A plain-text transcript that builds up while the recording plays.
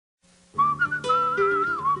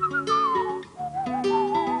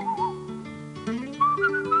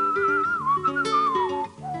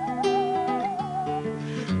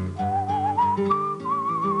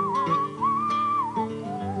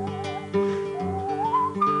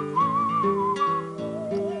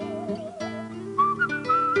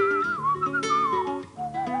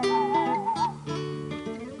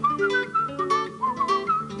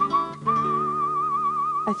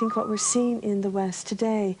think what we're seeing in the West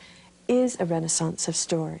today is a renaissance of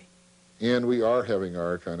story. And we are having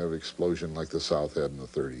our kind of explosion like the South had in the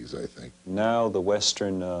 30s, I think. Now the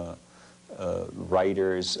Western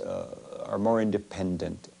writers are more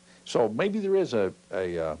independent. So maybe there is a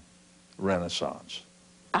renaissance.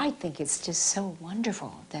 I think it's just so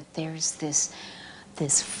wonderful that there's this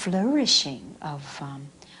flourishing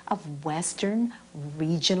of Western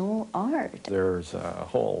regional art. There's a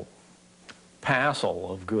whole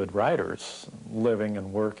passel of good writers living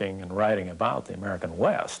and working and writing about the American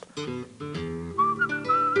West. You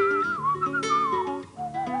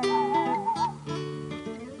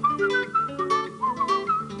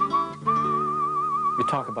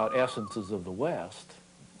talk about essences of the West,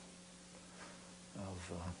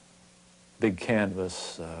 of big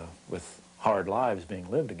canvas with hard lives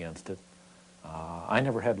being lived against it. I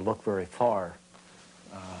never had to look very far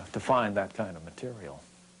to find that kind of material.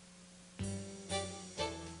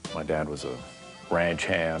 My dad was a ranch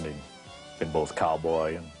hand. He'd been both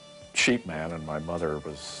cowboy and sheepman, and my mother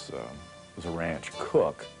was a ranch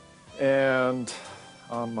cook. And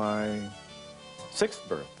on my 6th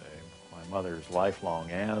birthday, my mother's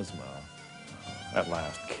lifelong asthma at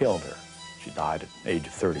last killed her. She died at the age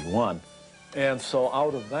of 31. And so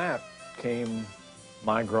out of that came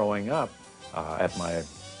my growing up at my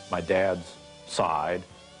dad's side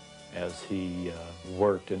as he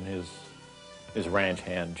worked in his ranch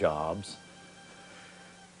hand jobs,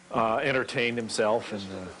 entertained himself in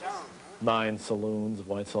the 9 saloons of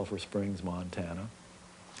White Sulphur Springs, Montana.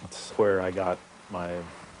 That's where I got my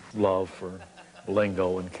love for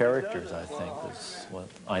lingo and characters, I think, is what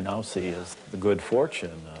I now see as the good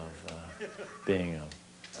fortune of being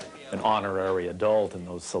an honorary adult in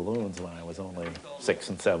those saloons when I was only 6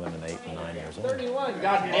 and 7 and 8 and 9 years old. 31,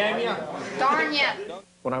 goddamn you. Darn you.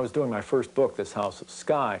 When I was doing my first book, This House of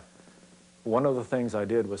Sky, one of the things I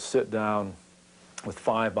did was sit down with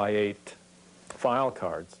 5x8 file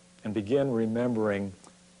cards and begin remembering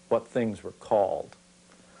what things were called.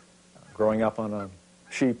 Growing up on a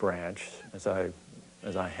sheep ranch, as I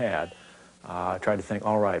had, I tried to think,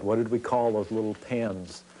 all right, what did we call those little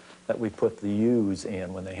pens that we put the ewes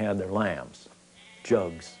in when they had their lambs?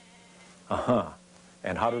 Jugs.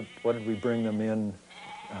 And what did we bring them in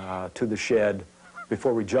to the shed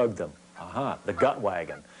before we jugged them? The gut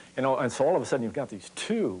wagon. You know, and so all of a sudden you've got these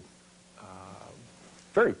two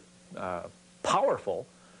very powerful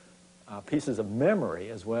pieces of memory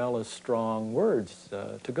as well as strong words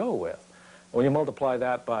to go with. When you multiply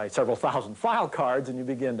that by several thousand file cards, and you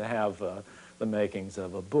begin to have the makings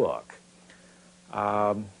of a book.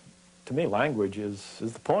 To me, language is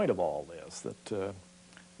the point of all this, that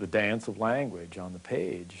the dance of language on the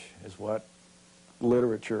page is what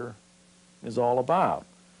literature is all about.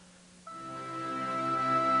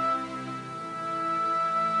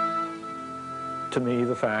 To me,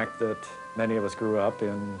 the fact that many of us grew up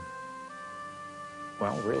in,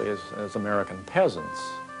 well, really as American peasants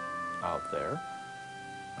out there,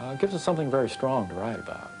 gives us something very strong to write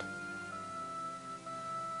about.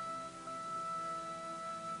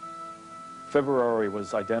 February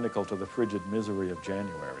was identical to the frigid misery of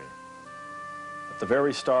January. At the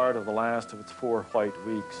very start of the last of its 4 white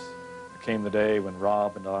weeks, there came the day when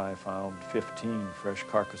Rob and I found 15 fresh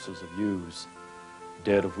carcasses of ewes,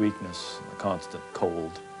 dead of weakness and the constant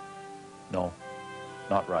cold. No,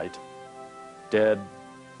 not right. Dead,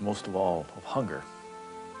 most of all, of hunger.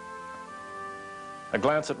 I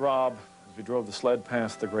glanced at Rob as we drove the sled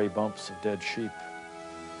past the gray bumps of dead sheep.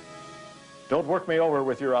 "Don't work me over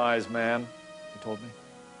with your eyes, man," he told me.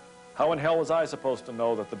 "How in hell was I supposed to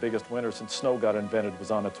know that the biggest winter since snow got invented was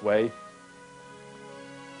on its way?"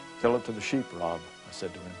 "Tell it to the sheep, Rob," I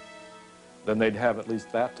said to him. "Then they'd have at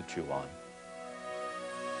least that to chew on."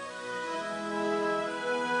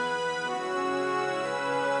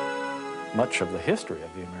 Much of the history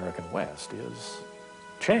of the American West is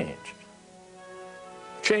change.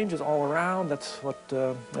 Change is all around. That's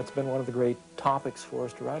been one of the great topics for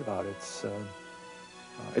us to write about. It's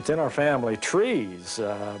in our family trees.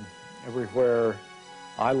 Everywhere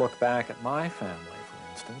I look back at my family, for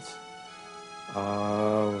instance,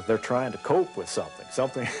 they're trying to cope with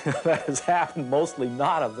something that has happened mostly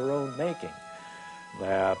not of their own making.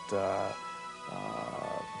 That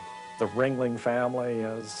the Ringling family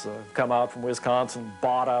has come out from Wisconsin,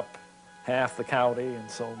 bought up half the county, and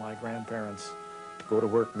so my grandparents go to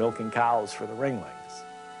work milking cows for the Ringlings.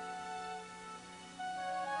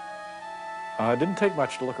 It didn't take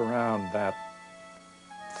much to look around that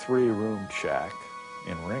 3-roomed shack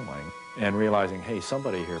in Ringling and realizing, hey,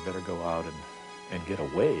 somebody here better go out and get a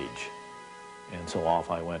wage. And so off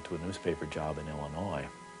I went to a newspaper job in Illinois.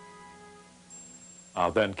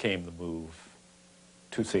 Then came the move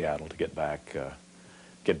to Seattle to get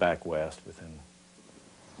back west within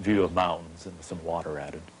view of mountains and with some water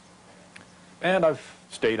added. And I've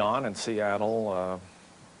stayed on in Seattle.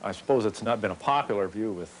 I suppose it's not been a popular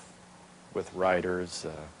view with writers,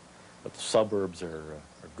 but the suburbs are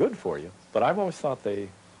good for you. But I've always thought they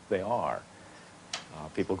are.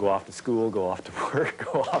 People go off to school, go off to work,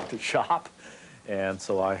 go off to shop, and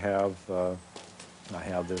so I have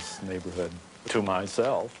this neighborhood to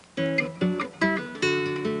myself.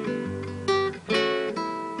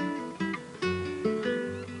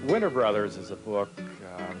 Winter Brothers is a book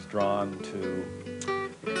I was drawn to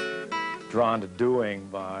doing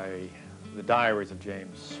by the diaries of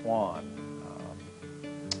James Swan.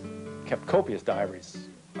 Kept copious diaries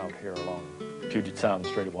out here along Puget Sound, the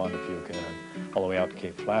Strait of Juan de Fuca, and all the way out to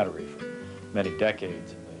Cape Flattery for many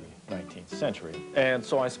decades in the 19th century. And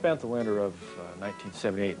so I spent the winter of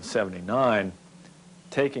 1978 and 79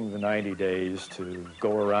 taking the 90 days to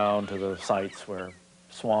go around to the sites where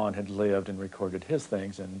Swan had lived and recorded his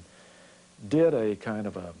things, and did a kind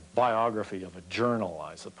of a biography of a journal,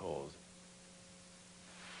 I suppose.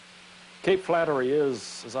 Cape Flattery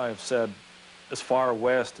is, as I have said, as far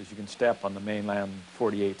west as you can step on the mainland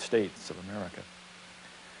 48 states of America.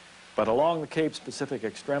 But along the Cape's Pacific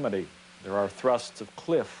extremity, there are thrusts of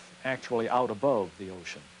cliff actually out above the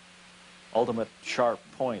ocean, ultimate sharp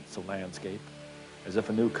points of landscape, as if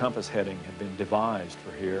a new compass heading had been devised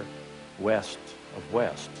for here, west of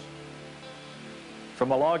west.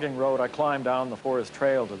 From a logging road, I climbed down the forest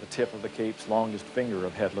trail to the tip of the Cape's longest finger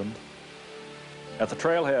of headland. At the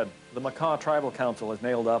trailhead, the Makah Tribal Council has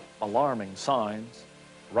nailed up alarming signs: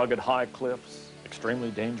 rugged high cliffs,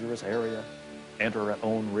 extremely dangerous area, enter at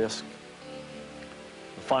own risk.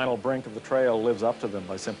 The final brink of the trail lives up to them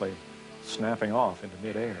by simply snapping off into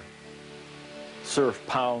midair. Surf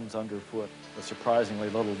pounds underfoot with surprisingly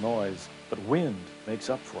little noise, but wind makes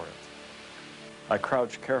up for it. I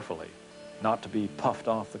crouch carefully, not to be puffed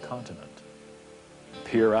off the continent.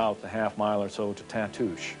 Peer out the half-mile or so to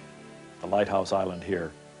Tatoosh, the lighthouse island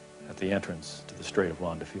here at the entrance to the Strait of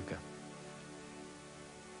Juan de Fuca.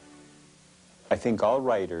 I think all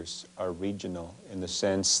writers are regional in the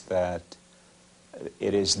sense that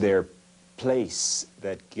it is their place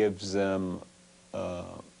that gives them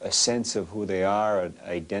a sense of who they are, an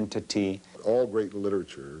identity. All great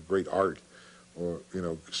literature, great art, or,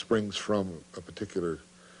 springs from a particular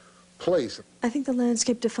place. I think the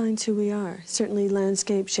landscape defines who we are. Certainly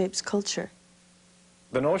landscape shapes culture.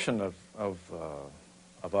 The notion of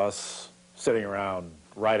us sitting around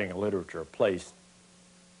writing a literature place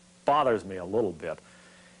bothers me a little bit,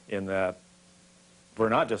 in that we're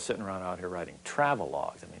not just sitting around out here writing travel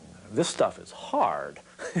logs. I mean, this stuff is hard.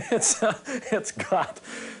 It's got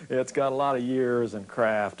a lot of years and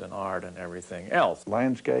craft and art and everything else.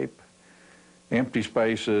 Landscape, empty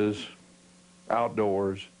spaces,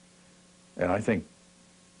 outdoors, and I think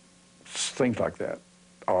things like that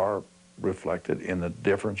are reflected in the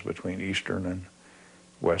difference between Eastern and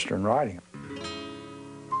Western writing.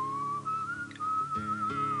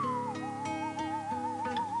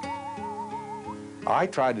 I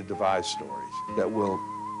try to devise stories that will,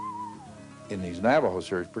 in these Navajo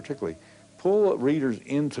series particularly, pull readers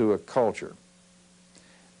into a culture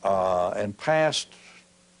and past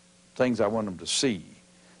things I want them to see,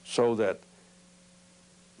 so that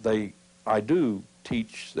I do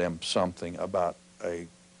teach them something about a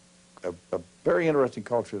very interesting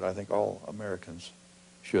culture that I think all Americans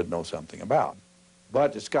should know something about.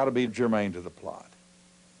 But it's got to be germane to the plot.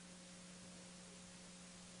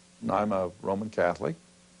 I'm a Roman Catholic.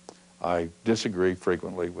 I disagree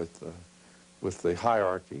frequently with the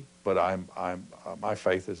hierarchy, but my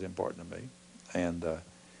faith is important to me. And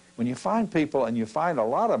when you find people, and you find a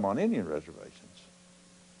lot of them on Indian reservations,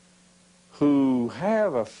 who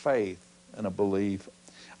have a faith and a belief,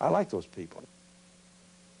 I like those people.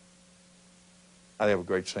 They have a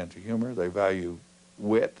great sense of humor. They value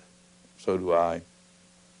wit. So do I.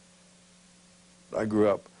 I grew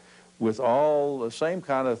up with all the same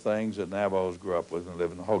kind of things that Navajos grew up with and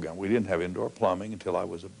lived in the Hogan. We didn't have indoor plumbing until I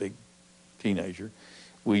was a big teenager.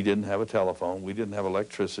 We didn't have a telephone. We didn't have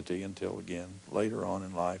electricity until, again, later on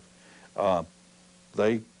in life.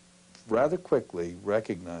 They rather quickly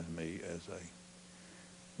recognized me as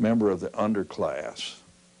a member of the underclass,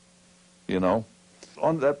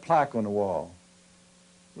 On that plaque on the wall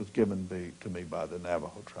was given to me by the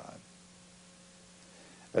Navajo tribe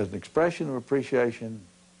as an expression of appreciation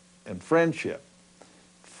and friendship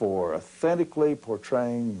for authentically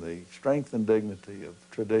portraying the strength and dignity of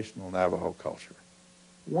traditional Navajo culture.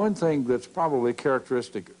 One thing that's probably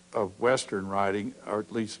characteristic of Western writing, or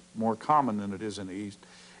at least more common than it is in the East,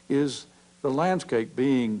 is the landscape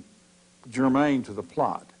being germane to the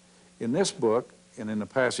plot. In this book, and in the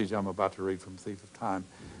passage I'm about to read from Thief of Time,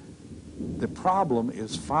 the problem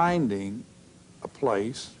is finding a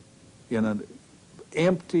place in an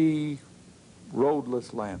empty,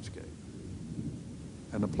 roadless landscape.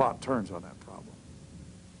 And the plot turns on that problem.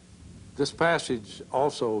 This passage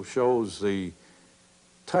also shows the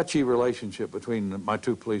touchy relationship between my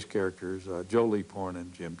two police characters, Joe Leaphorn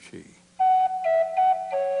and Jim Chee.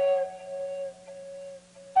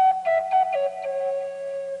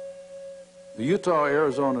 The Utah,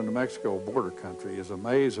 Arizona, New Mexico border country is a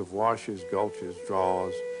maze of washes, gulches,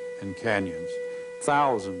 draws, and canyons,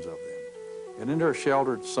 thousands of them. And in their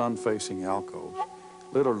sheltered, sun-facing alcoves,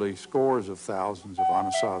 literally scores of thousands of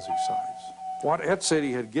Anasazi sites. What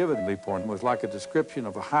Etcity had given Leaphorn was like a description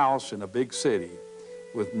of a house in a big city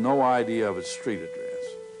with no idea of its street address.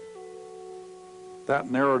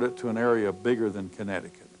 That narrowed it to an area bigger than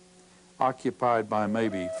Connecticut, occupied by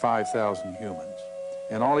maybe 5,000 humans.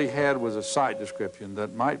 And all he had was a site description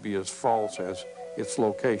that might be as false as its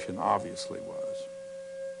location obviously was.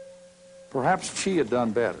 Perhaps Chee had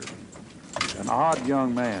done better. An odd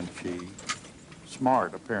young man, Chee,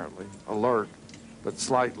 smart apparently, alert, but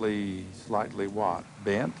slightly what?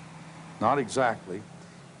 Bent? Not exactly.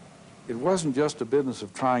 It wasn't just a business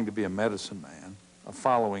of trying to be a medicine man, of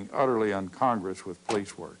following utterly incongruous with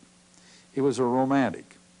police work. He was a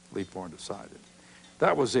romantic, Leaphorn decided.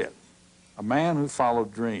 That was it. A man who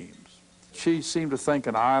followed dreams. She seemed to think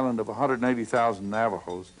an island of 180,000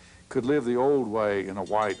 Navajos could live the old way in a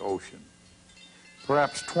white ocean.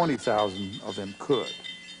 Perhaps 20,000 of them could,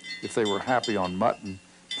 if they were happy on mutton,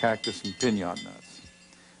 cactus, and pinon nuts.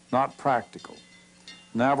 Not practical.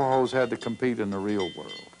 Navajos had to compete in the real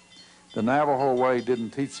world. The Navajo way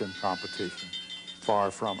didn't teach them competition.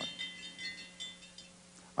 Far from it.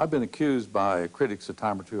 I've been accused by critics a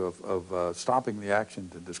time or two of stopping the action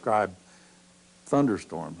to describe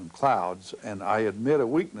thunderstorms and clouds, and I admit a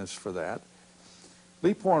weakness for that.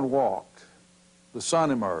 Leaphorn walked. The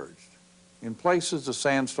sun emerged. In places, the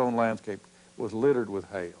sandstone landscape was littered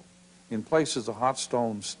with hail. In places, the hot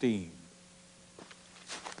stone steamed.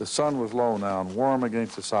 The sun was low now and warm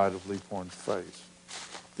against the side of Leaphorn's face.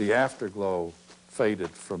 The afterglow faded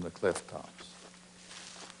from the cliff tops.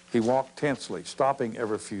 He walked tensely, stopping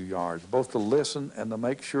every few yards, both to listen and to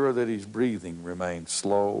make sure that his breathing remained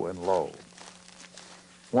slow and low.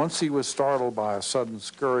 Once he was startled by a sudden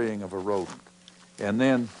scurrying of a rodent, and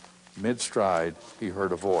then, mid-stride, he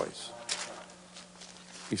heard a voice.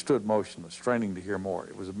 He stood motionless, straining to hear more.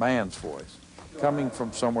 It was a man's voice, coming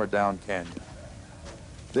from somewhere down canyon.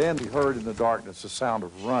 Then he heard in the darkness a sound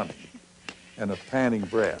of running and of panting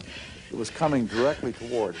breath. It was coming directly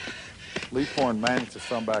toward him. Leaphorn managed to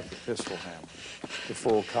thumb back the pistol hammer to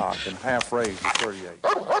full cock and half raise the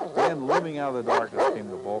 .38. Then, looming out of the darkness, came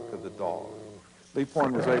the bulk of the dog.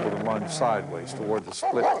 Leaphorn was able to lunge sideways toward the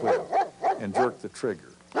split cliff and jerk the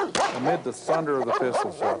trigger. Amid the thunder of the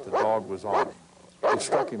pistol shot, the dog was on him. It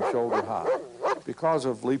struck him shoulder high. Because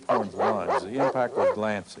of Leaphorn's lunge, the impact was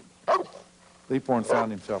glancing. Leaphorn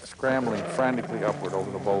found himself scrambling frantically upward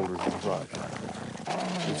over the boulders and brush.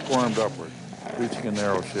 He squirmed upward, reaching a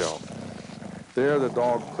narrow shelf. There, the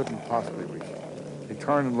dog couldn't possibly reach him. He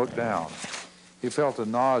turned and looked down. He felt the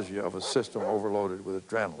nausea of a system overloaded with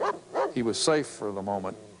adrenaline. He was safe for the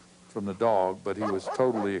moment from the dog, but he was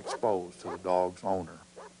totally exposed to the dog's owner.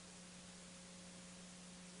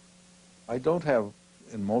 I don't have,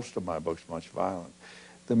 in most of my books, much violence.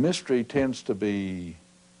 The mystery tends to be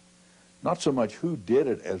not so much who did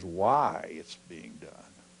it as why it's being done.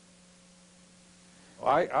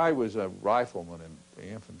 I was a rifleman in the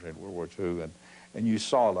infantry in World War II, and you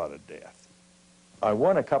saw a lot of death. I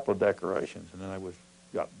won a couple of decorations, and then I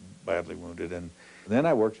got badly wounded, and then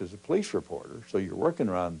I worked as a police reporter, so you're working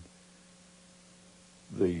around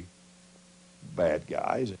the bad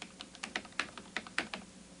guys.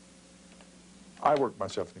 I work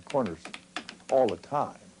myself in corners all the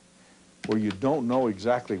time where you don't know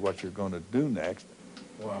exactly what you're going to do next.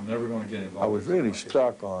 Well, I'm never going to get involved. I was really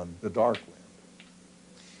stuck on the dark wind.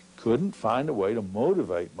 Couldn't find a way to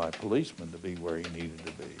motivate my policeman to be where he needed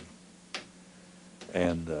to be.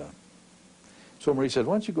 And so Marie said,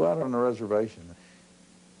 why don't you go out on the reservation?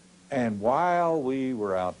 And while we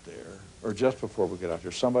were out there, or just before we got out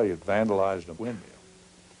there, somebody had vandalized a windmill.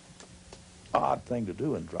 Odd thing to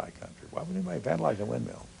do in dry country. Why would anybody vandalize a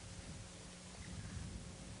windmill?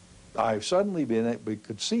 I've suddenly we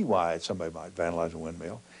could see why somebody might vandalize a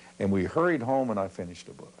windmill, and we hurried home and I finished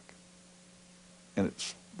a book. And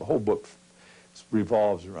the whole book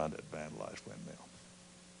revolves around that vandalized windmill.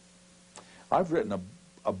 I've written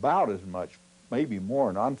about as much, maybe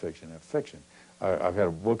more nonfiction than fiction. I've had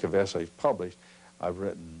a book of essays published. I've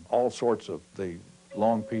written all sorts of the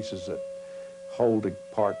long pieces that hold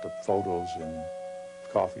apart the photos in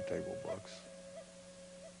coffee table books.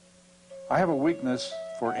 I have a weakness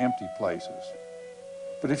for empty places.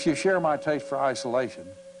 But if you share my taste for isolation,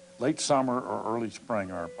 late summer or early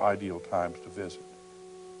spring are ideal times to visit.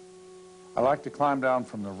 I like to climb down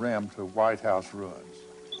from the rim to White House ruins,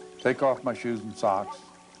 take off my shoes and socks,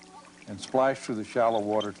 and splash through the shallow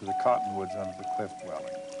water to the cottonwoods under the cliff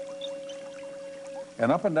dwelling.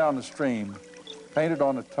 And up and down the stream, painted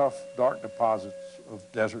on the tough, dark deposits of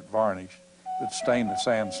desert varnish that stain the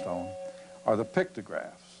sandstone, are the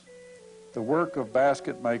pictographs, the work of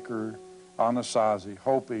basket maker Anasazi,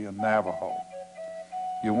 Hopi, and Navajo.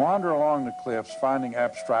 You wander along the cliffs, finding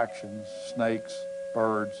abstractions, snakes,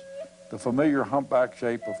 birds, the familiar humpback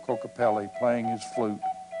shape of Kokopelli playing his flute,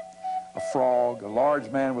 a frog, a large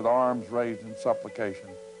man with arms raised in supplication.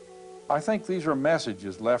 I think these are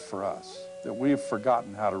messages left for us that we've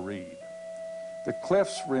forgotten how to read. The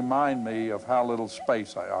cliffs remind me of how little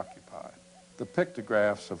space I occupy, the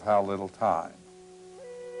pictographs of how little time.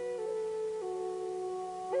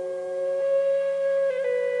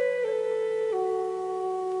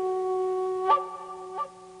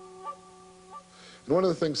 And one of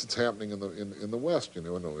the things that's happening in the West, you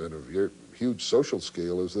know, in a huge social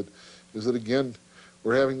scale, is that again,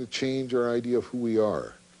 we're having to change our idea of who we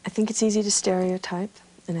are. I think it's easy to stereotype,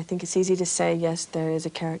 and I think it's easy to say, yes, there is a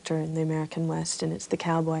character in the American West, and it's the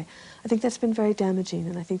cowboy. I think that's been very damaging,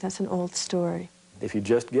 and I think that's an old story. If you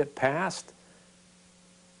just get past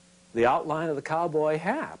the outline of the cowboy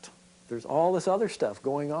hat, there's all this other stuff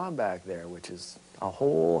going on back there, which is a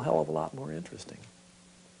whole hell of a lot more interesting.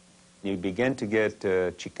 You begin to get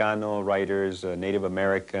Chicano writers, Native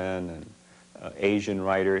American and Asian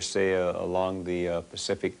writers, say, along the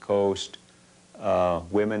Pacific coast,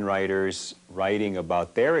 women writers writing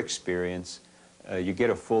about their experience, you get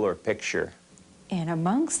a fuller picture. And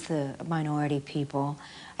amongst the minority people,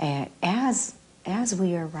 as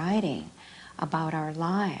we are writing about our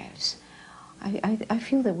lives, I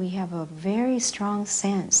feel that we have a very strong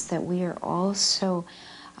sense that we are also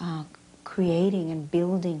creating and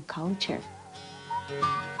building culture.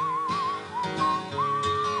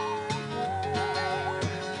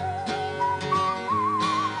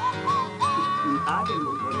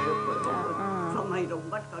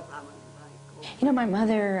 You know, my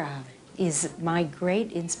mother is my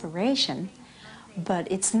great inspiration, but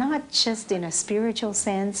it's not just in a spiritual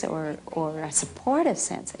sense or a supportive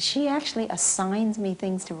sense. She actually assigns me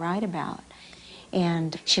things to write about.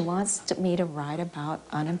 And she wants me to write about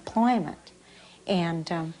unemployment.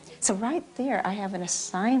 And so right there, I have an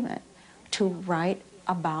assignment to write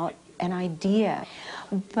about an idea.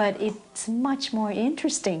 But it's much more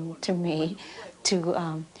interesting to me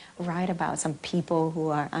to write about some people who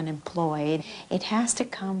are unemployed. It has to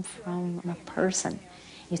come from a person.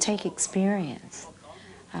 You take experience,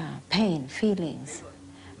 pain, feelings,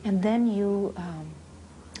 and then you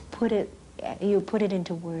put it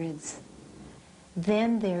into words.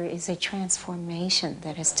 Then there is a transformation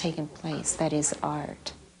that has taken place, that is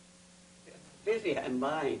art. Yeah.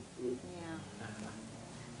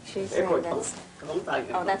 She's saying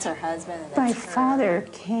that's her husband. And My that's her. father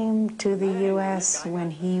came to the U.S.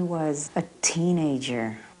 when he was a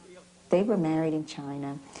teenager. They were married in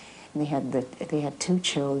China, and they had 2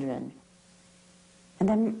 children.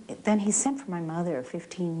 And then he sent for my mother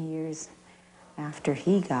 15 years after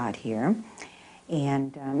he got here.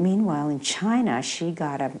 And meanwhile, in China, she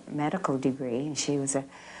got a medical degree, and she was a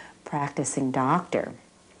practicing doctor.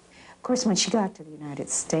 Of course, when she got to the United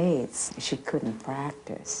States, she couldn't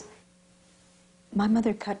practice. My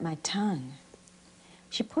mother cut my tongue.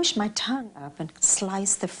 She pushed my tongue up and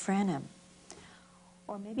sliced the frenum.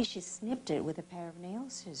 Or maybe she snipped it with a pair of nail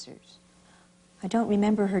scissors. I don't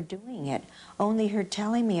remember her doing it, only her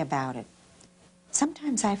telling me about it.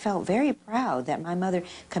 Sometimes I felt very proud that my mother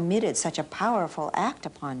committed such a powerful act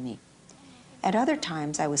upon me. At other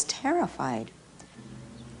times, I was terrified.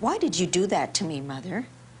 Why did you do that to me, Mother?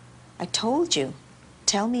 I told you.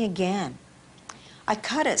 Tell me again. I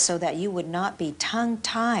cut it so that you would not be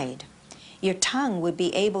tongue-tied. Your tongue would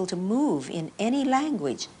be able to move in any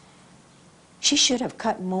language. She should have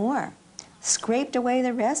cut more, scraped away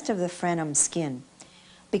the rest of the frenum skin,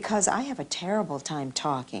 because I have a terrible time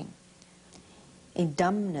talking. A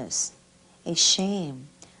dumbness, a shame,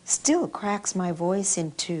 still cracks my voice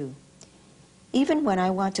in two. Even when I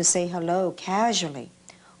want to say hello casually,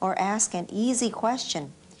 or ask an easy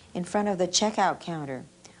question in front of the checkout counter,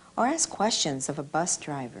 or ask questions of a bus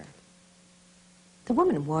driver. The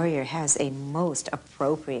Woman Warrior has a most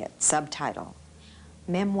appropriate subtitle,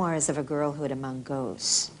 Memoirs of a Girlhood Among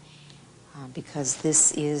Ghosts, because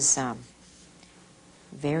this is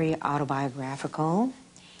very autobiographical,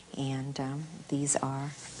 and these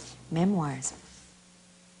are memoirs.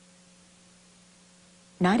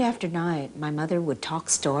 Night after night, my mother would talk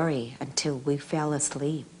story until we fell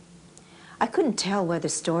asleep. I couldn't tell where the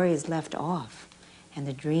stories left off and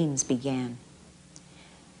the dreams began.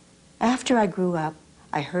 After I grew up,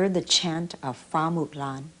 I heard the chant of Fa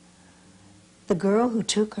Mutlan, the girl who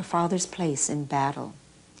took her father's place in battle.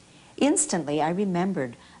 Instantly, I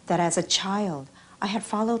remembered that as a child, I had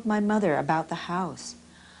followed my mother about the house,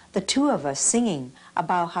 the two of us singing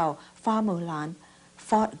about how Fa Mutlan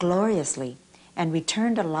fought gloriously and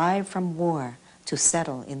returned alive from war to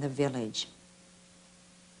settle in the village.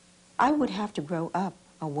 I would have to grow up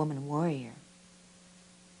a woman warrior.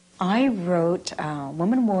 I wrote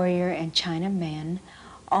Woman Warrior and China Men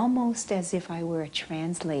almost as if I were a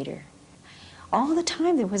translator. All the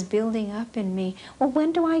time there was building up in me, well,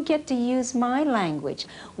 when do I get to use my language,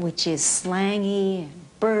 which is slangy and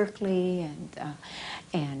Berkeley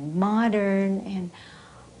and modern, and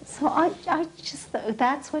so I just,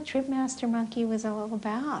 that's what Tripmaster Monkey was all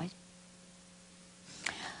about.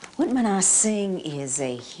 Whitman I Sing is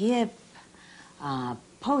a hip,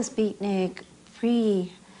 post-beatnik,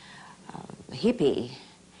 pre-hippie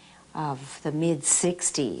of the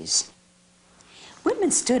mid-60s.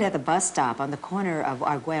 Whitman stood at the bus stop on the corner of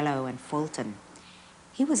Arguello and Fulton.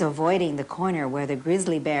 He was avoiding the corner where the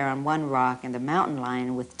grizzly bear on one rock and the mountain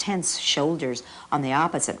lion with tense shoulders on the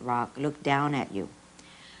opposite rock looked down at you.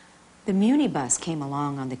 The Muni bus came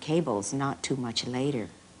along on the cables not too much later.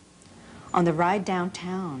 On the ride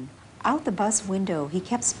downtown, out the bus window, he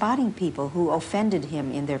kept spotting people who offended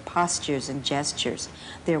him in their postures and gestures,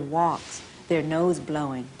 their walks, their nose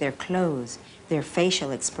blowing, their clothes, their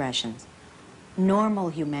facial expressions. Normal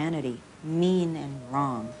humanity, mean and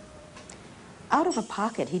wrong. Out of a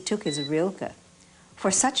pocket, he took his Rilke.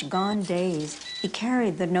 For such gone days, he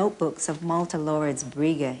carried the notebooks of Malta Lored's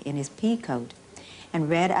Briga in his pea-coat and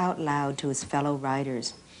read out loud to his fellow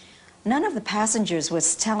riders. None of the passengers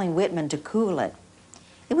was telling Whitman to cool it.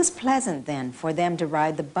 It was pleasant then for them to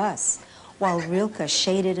ride the bus while Rilke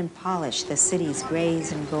shaded and polished the city's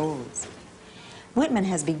grays and golds. Whitman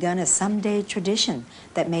has begun a someday tradition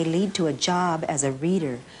that may lead to a job as a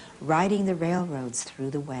reader riding the railroads through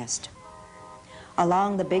the West.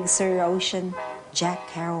 Along the Big Sur Ocean, Jack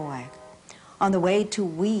Kerouac. On the way to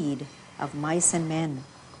Weed of Mice and Men.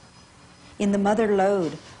 In the Mother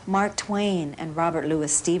Lode, Mark Twain and Robert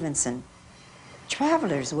Louis Stevenson.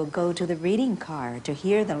 Travelers will go to the reading car to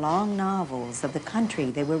hear the long novels of the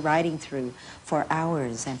country they were riding through for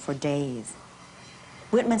hours and for days.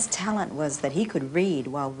 Whitman's talent was that he could read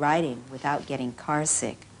while riding without getting car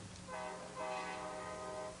sick.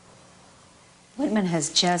 Whitman has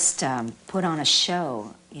just put on a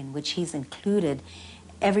show in which he's included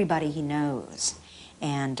everybody he knows.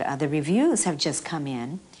 And the reviews have just come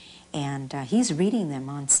in, and he's reading them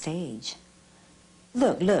on stage.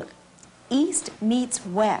 Look, East meets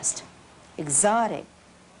West, exotic,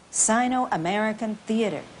 Sino-American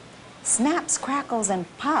theater, snaps, crackles, and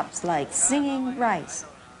pops like singing rice,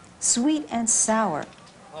 sweet and sour.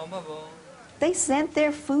 They sent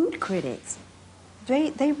their food critics.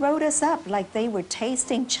 They wrote us up like they were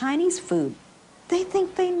tasting Chinese food. They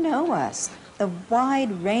think they know us, the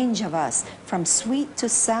wide range of us, from sweet to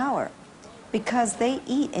sour, because they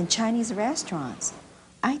eat in Chinese restaurants.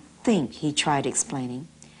 I think, he tried explaining,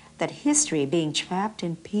 that history being trapped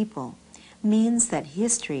in people means that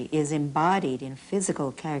history is embodied in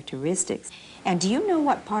physical characteristics. And do you know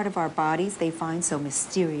what part of our bodies they find so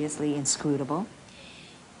mysteriously inscrutable?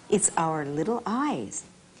 It's our little eyes.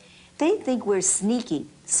 They think we're sneaky,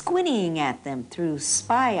 squinting at them through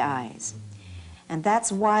spy eyes. And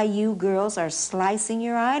that's why you girls are slicing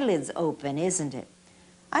your eyelids open, isn't it?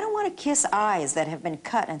 I don't want to kiss eyes that have been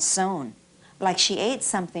cut and sewn, like she ate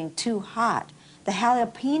something too hot, the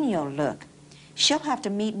jalapeno look. She'll have to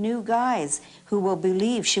meet new guys who will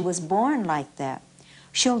believe she was born like that.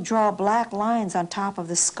 She'll draw black lines on top of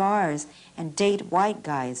the scars and date white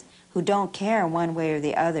guys who don't care one way or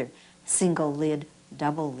the other, single lid,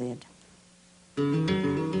 double lid.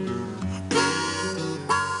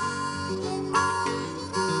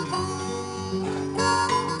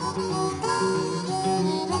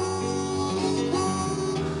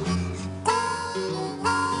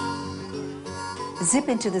 Zip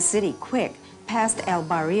into the city quick, past El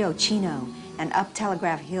Barrio Chino and up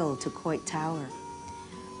Telegraph Hill to Coit Tower.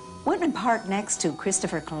 Whitman parked next to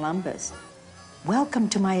Christopher Columbus. "Welcome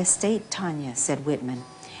to my estate, Tanya," said Whitman,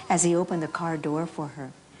 as he opened the car door for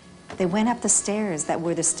her. They went up the stairs that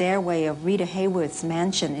were the stairway of Rita Hayworth's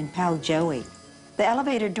mansion in Pal Joey. The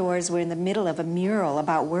elevator doors were in the middle of a mural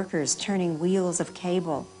about workers turning wheels of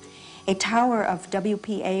cable, a tower of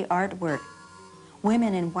WPA artwork,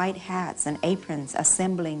 women in white hats and aprons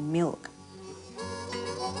assembling milk.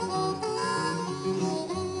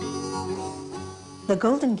 The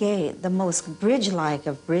Golden Gate, the most bridge-like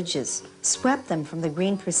of bridges, swept them from the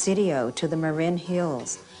Green Presidio to the Marin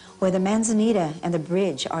Hills, where the Manzanita and the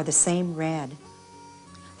bridge are the same red.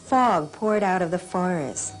 Fog poured out of the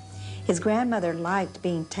forest. His grandmother liked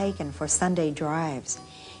being taken for Sunday drives.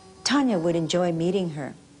 Tanya would enjoy meeting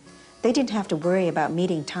her. They didn't have to worry about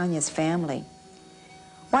meeting Tanya's family.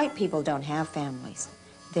 White people don't have families.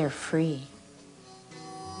 They're free.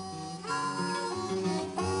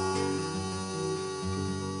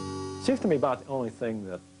 Seems to me about the only thing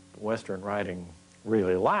that Western writing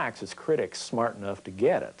really lacks is critics smart enough to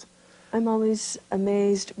get it. I'm always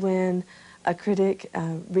amazed when a critic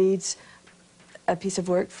reads a piece of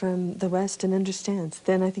work from the West and understands.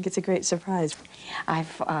 Then I think it's a great surprise.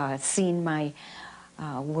 I've seen my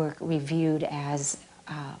work reviewed as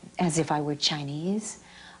if I were Chinese,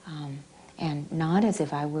 and not as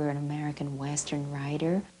if I were an American Western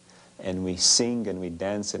writer. And we sing and we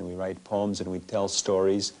dance and we write poems and we tell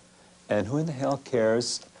stories. And who in the hell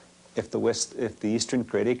cares if the Eastern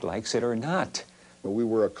critic likes it or not? Well, we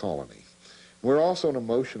were a colony. We're also an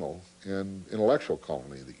emotional and intellectual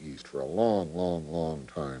colony of the East for a long, long, long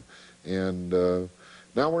time. And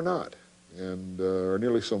now we're not, and or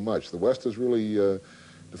nearly so much. The West is really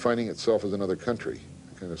defining itself as another country,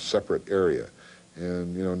 a kind of separate area.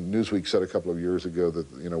 And, you know, Newsweek said a couple of years ago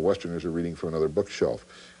that, you know, Westerners are reading from another bookshelf.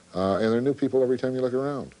 And there are new people every time you look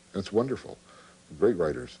around. And it's wonderful. Great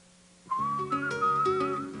writers.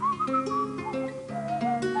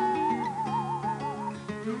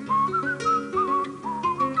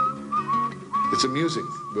 It's amusing,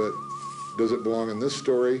 but does it belong in this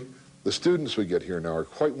story? The students we get here now are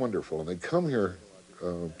quite wonderful, and they come here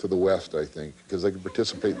to the West, I think, because they can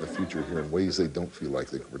participate in the future here in ways they don't feel like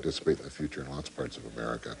they can participate in the future in lots of parts of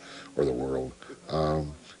America or the world.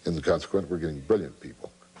 And the consequence, we're getting brilliant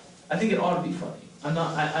people. I think it ought to be funny.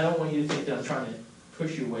 I don't want you to think that I'm trying to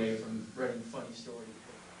push you away from writing funny stories.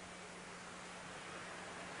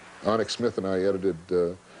 Onyx Smith and I edited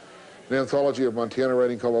an anthology of Montana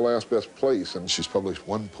writing called The Last Best Place, and she's published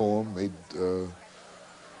one poem, made 2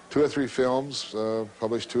 or 3 films,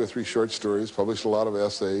 published 2 or 3 short stories, published a lot of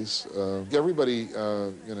essays. Everybody,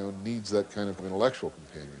 you know, needs that kind of intellectual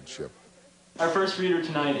companionship. Our first reader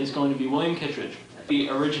tonight is going to be William Kittredge, the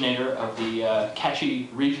originator of the catchy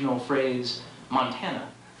regional phrase, Montana,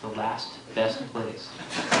 the last best place.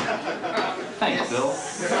 Thanks, Bill.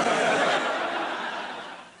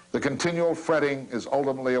 The continual fretting is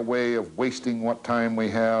ultimately a way of wasting what time we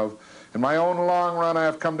have. In my own long run, I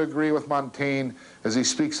have come to agree with Montaigne as he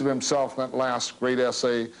speaks of himself in that last great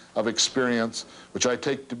essay of Experience, which I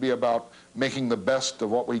take to be about making the best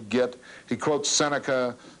of what we get. He quotes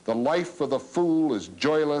Seneca, "The life of the fool is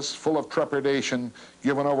joyless, full of trepidation,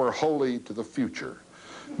 given over wholly to the future."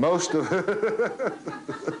 Most of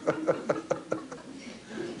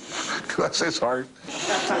bless his heart.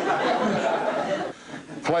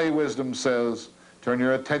 Play wisdom says, turn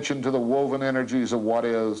your attention to the woven energies of what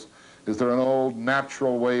is. Is there an old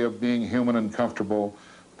natural way of being human and comfortable?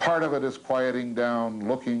 Part of it is quieting down,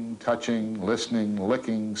 looking, touching, listening,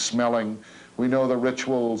 licking, smelling. We know the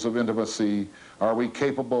rituals of intimacy. Are we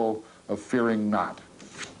capable of fearing not?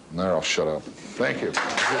 And there, I'll shut up. Thank you.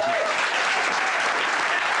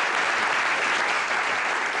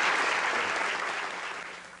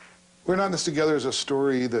 We're Not in This Together is a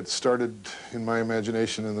story that started in my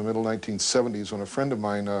imagination in the middle 1970s when a friend of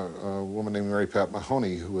mine, a woman named Mary Pat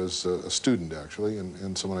Mahoney, who was a student actually,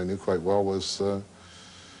 and someone I knew quite well, was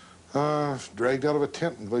dragged out of a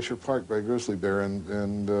tent in Glacier Park by a grizzly bear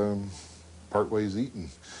and part ways eaten.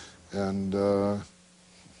 And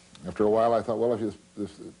after a while I thought, well, if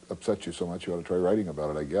this upsets you so much, you ought to try writing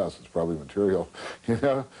about it, I guess. It's probably material, you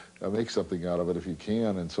know, make something out of it if you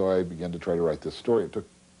can. And so I began to try to write this story. It took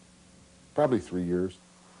probably 3 years.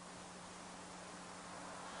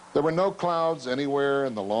 There were no clouds anywhere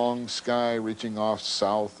in the long sky reaching off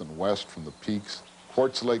south and west from the peaks.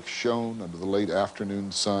 Quartz Lake shone under the late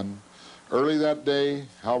afternoon sun. Early that day,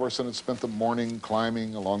 Halverson had spent the morning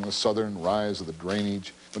climbing along the southern rise of the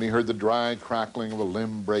drainage when he heard the dry crackling of a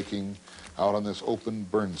limb breaking out on this open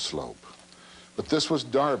burn slope. But this was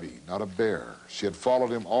Darby, not a bear. She had followed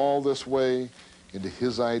him all this way into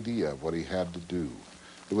his idea of what he had to do.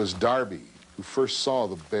 It was Darby who first saw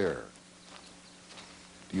the bear.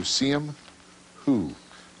 Do you see him? Who?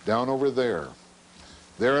 Down over there.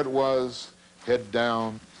 There it was, head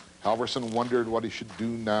down. Halverson wondered what he should do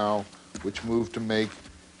now, which move to make.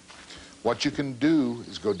 What you can do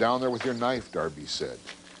is go down there with your knife, Darby said.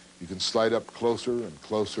 You can slide up closer and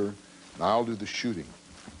closer, and I'll do the shooting.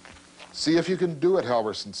 See if you can do it,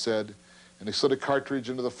 Halverson said, and he slid a cartridge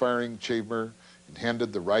into the firing chamber and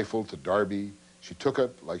handed the rifle to Darby. She took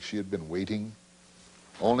it like she had been waiting.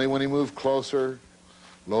 Only when he moved closer,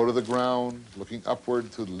 low to the ground, looking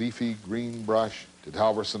upward through the leafy green brush, did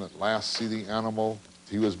Halverson at last see the animal.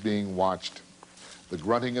 He was being watched. The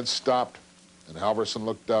grunting had stopped, and Halverson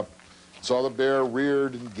looked up, saw the bear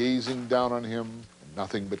reared and gazing down on him, and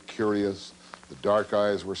nothing but curious. The dark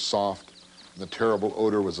eyes were soft, and the terrible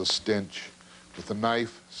odor was a stench. With the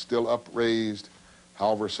knife still upraised,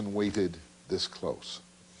 Halverson waited this close.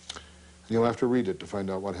 You'll have to read it to find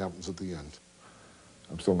out what happens at the end.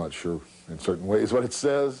 I'm still not sure in certain ways what it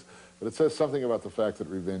says, but it says something about the fact that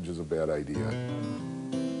revenge is a bad idea.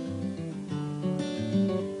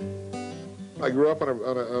 I grew up on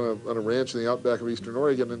a ranch in the outback of Eastern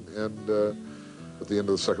Oregon, and at the end of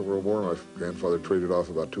the Second World War, my grandfather traded off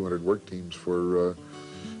about 200 work teams for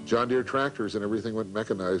John Deere tractors, and everything went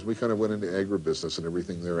mechanized. We kind of went into agribusiness, and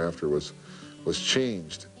everything thereafter was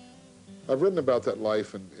changed. I've written about that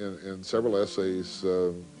life in several essays,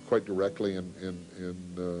 quite directly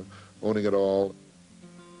in Owning It All.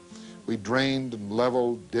 We drained and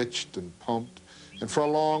leveled, ditched and pumped, and for a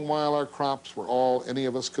long while our crops were all any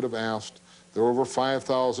of us could have asked. There were over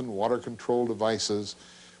 5,000 water control devices.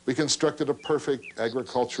 We constructed a perfect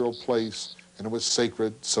agricultural place, and it was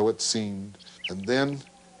sacred, so it seemed. And then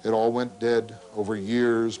it all went dead over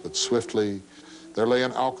years, but swiftly. There lay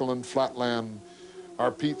an alkaline flatland.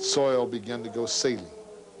 Our peat soil began to go saline.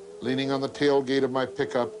 Leaning on the tailgate of my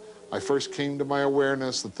pickup, I first came to my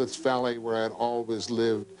awareness that this valley where I had always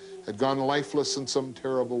lived had gone lifeless in some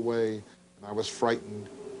terrible way, and I was frightened.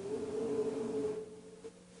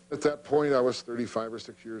 At that point, I was 35 or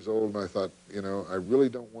 6 years old, and I thought, you know, I really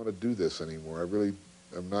don't want to do this anymore. I really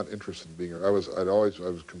am not interested in being. I was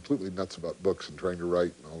completely nuts about books and trying to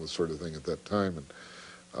write and all this sort of thing at that time. And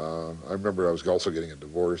I remember I was also getting a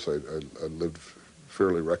divorce. I lived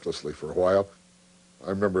fairly recklessly for a while. I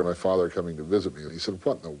remember my father coming to visit me, and he said,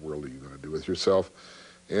 "What in the world are you going to do with yourself?"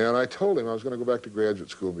 And I told him I was going to go back to graduate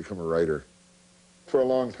school and become a writer. For a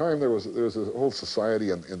long time, there was a whole society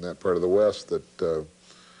in that part of the West that.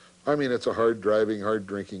 I mean, it's a hard-driving,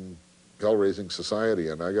 hard-drinking, hell-raising society,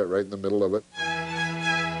 and I got right in the middle of it.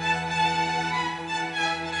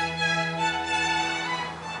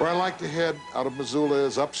 Where I like to head out of Missoula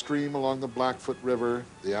is upstream along the Blackfoot River,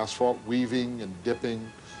 the asphalt weaving and dipping,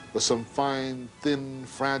 with some fine, thin,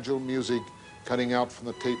 fragile music cutting out from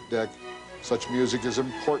the tape deck. Such music is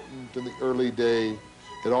important in the early day.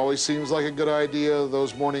 It always seems like a good idea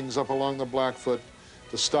those mornings up along the Blackfoot,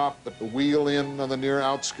 to stop at the Wheel Inn on the near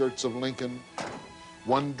outskirts of Lincoln.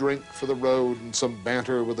 One drink for the road and some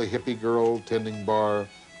banter with a hippie girl tending bar,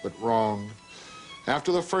 but wrong.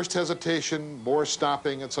 After the first hesitation, more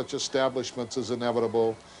stopping at such establishments is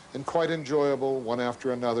inevitable and quite enjoyable, one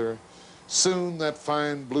after another. Soon that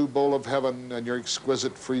fine blue bowl of heaven and your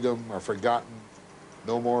exquisite freedom are forgotten.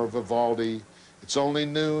 No more Vivaldi. It's only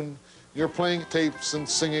noon. You're playing tapes and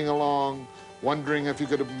singing along, wondering if you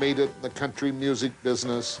could have made it in the country music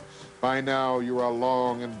business. By now, you are a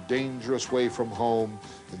long and dangerous way from home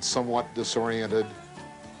and somewhat disoriented.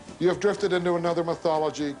 You have drifted into another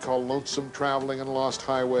mythology called lonesome traveling and lost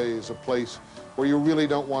highways, a place where you really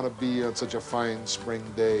don't want to be on such a fine spring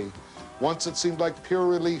day. Once it seemed like pure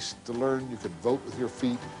release to learn you could vote with your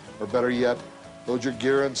feet, or better yet, load your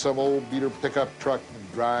gear in some old beater pickup truck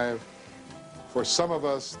and drive. For some of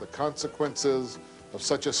us, the consequences of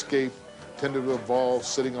such escape tended to involve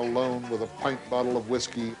sitting alone with a pint bottle of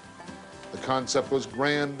whiskey. The concept was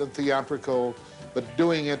grand and theatrical, but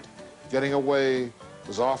doing it, getting away,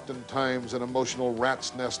 was oftentimes an emotional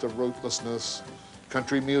rat's nest of rootlessness.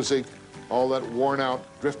 Country music, all that worn-out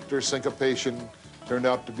drifter syncopation, turned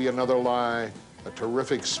out to be another lie, a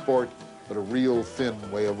terrific sport, but a real thin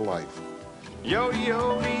way of life.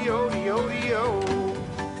 Yo-de-yo-de-yo-de-yo-de-yo.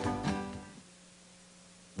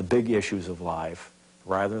 The big issues of life,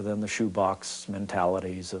 rather than the shoebox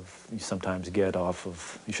mentalities of you sometimes get off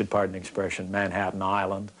of, you should pardon the expression, Manhattan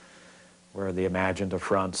Island, where the imagined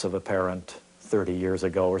affronts of a parent 30 years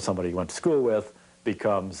ago or somebody you went to school with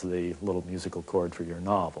becomes the little musical chord for your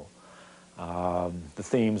novel. The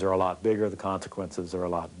themes are a lot bigger, the consequences are a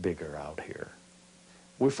lot bigger out here.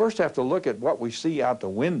 We first have to look at what we see out the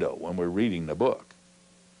window when we're reading the book.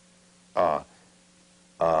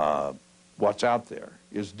 What's out there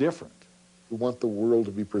is different. We want the world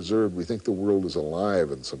to be preserved. We think the world is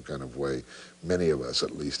alive in some kind of way, many of us,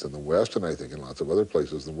 at least in the West, and I think in lots of other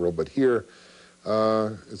places in the world. But here,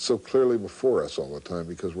 it's so clearly before us all the time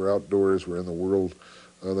because we're outdoors, we're in the world,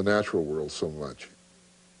 the natural world so much.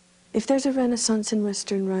 If there's a renaissance in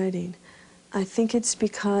Western writing, I think it's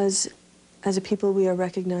because as a people we are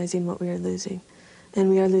recognizing what we are losing, and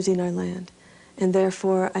we are losing our land. And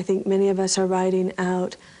therefore, I think many of us are writing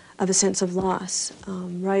out of a sense of loss,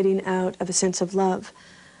 writing out of a sense of love,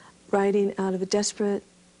 writing out of a desperate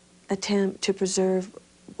attempt to preserve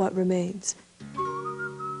what remains.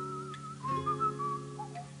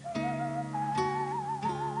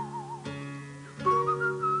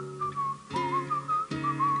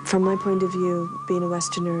 From my point of view, being a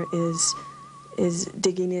Westerner is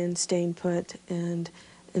digging in, staying put, and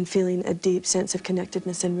feeling a deep sense of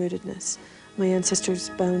connectedness and rootedness. My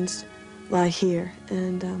ancestors' bones lie here,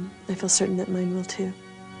 and I feel certain that mine will too.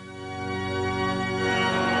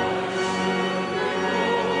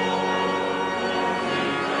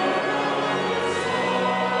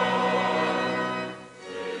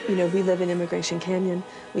 You know, we live in Immigration Canyon.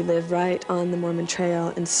 We live right on the Mormon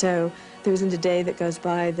Trail, and so there isn't a day that goes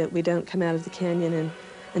by that we don't come out of the canyon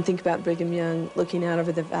and think about Brigham Young looking out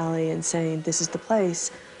over the valley and saying, this is the place.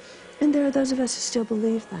 And there are those of us who still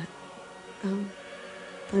believe that.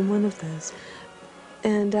 I'm one of those.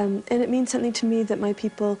 And it means something to me that my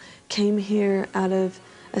people came here out of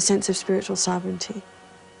a sense of spiritual sovereignty.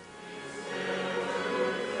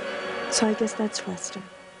 So I guess that's Western.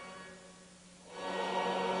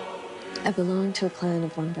 I belong to a clan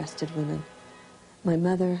of one-breasted women. My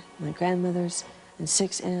mother, my grandmothers, and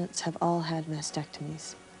 6 aunts have all had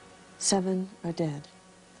mastectomies. 7 are dead.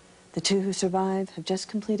 The 2 who survive have just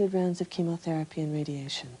completed rounds of chemotherapy and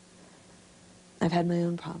radiation. I've had my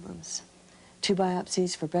own problems. 2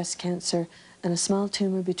 biopsies for breast cancer and a small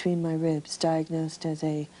tumor between my ribs diagnosed as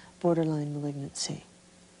a borderline malignancy.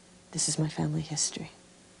 This is my family history.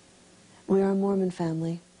 We are a Mormon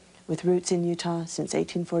family with roots in Utah since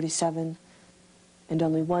 1847, and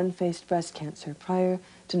only 1 faced breast cancer prior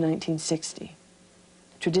to 1960.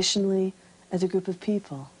 Traditionally, as a group of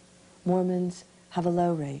people, Mormons have a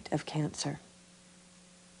low rate of cancer.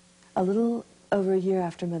 A little over a year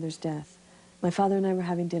after Mother's death, my father and I were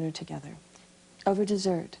having dinner together. Over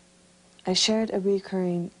dessert, I shared a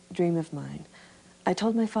recurring dream of mine. I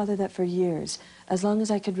told my father that for years, as long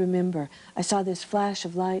as I could remember, I saw this flash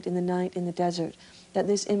of light in the night in the desert, that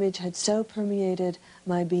this image had so permeated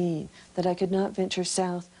my being that I could not venture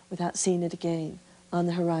south without seeing it again on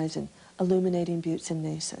the horizon, illuminating buttes and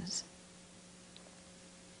mesas.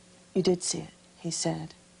 You did see it, he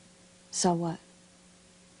said. Saw what?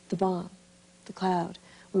 The bomb, the cloud.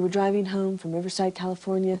 We were driving home from Riverside,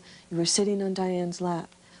 California. You were sitting on Diane's lap.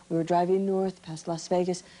 We were driving north past Las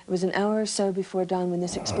Vegas. It was an hour or so before dawn when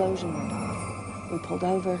this explosion went off. We pulled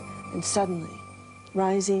over, and suddenly,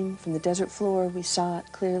 rising from the desert floor, we saw it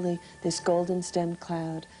clearly, this golden-stemmed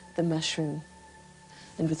cloud, the mushroom.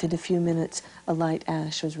 And within a few minutes, a light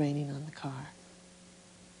ash was raining on the car.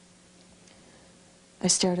 I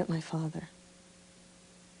stared at my father.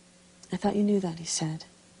 I thought you knew that, he said.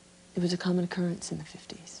 It was a common occurrence in the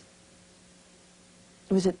 50s.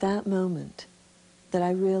 It was at that moment that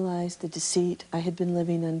I realized the deceit I had been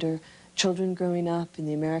living under, children growing up in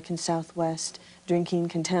the American Southwest, drinking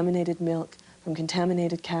contaminated milk from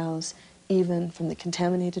contaminated cows, even from the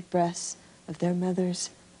contaminated breasts of their mothers,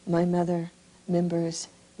 my mother, members,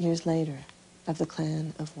 years later, of the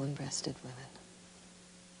clan of one-breasted women.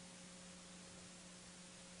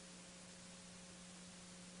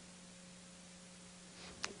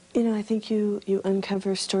 You know, I think you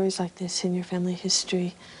uncover stories like this in your family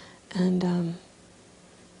history, and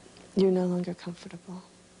you're no longer comfortable.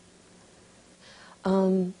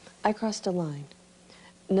 I crossed a line,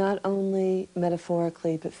 not only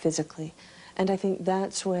metaphorically, but physically. And I think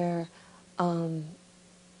that's where I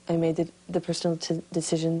made the personal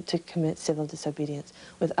decision to commit civil disobedience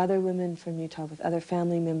with other women from Utah, with other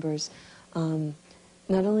family members, not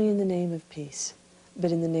only in the name of peace,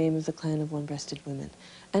 but in the name of the clan of one-breasted women.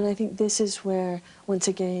 And I think this is where, once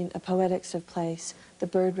again, a poetics of place, the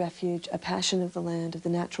bird refuge, a passion of the land, of the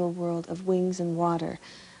natural world, of wings and water,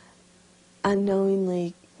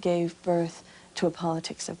 unknowingly gave birth to a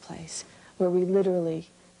politics of place, where we literally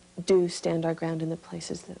do stand our ground in the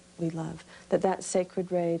places that we love. That sacred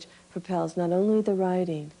rage propels not only the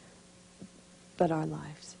writing, but our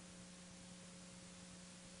lives.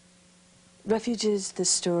 Refuge is the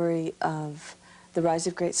story of the rise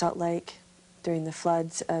of Great Salt Lake during the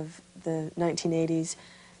floods of the 1980s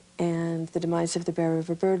and the demise of the Bear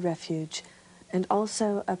River Bird Refuge, and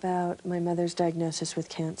also about my mother's diagnosis with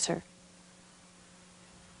cancer.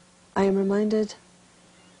 I am reminded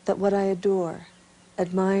that what I adore,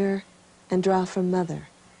 admire, and draw from Mother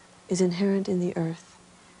is inherent in the earth.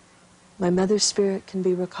 My mother's spirit can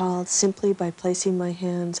be recalled simply by placing my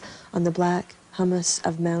hands on the black humus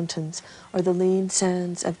of mountains or the lean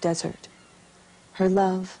sands of desert. Her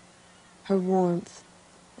love, her warmth,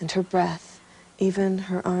 and her breath, even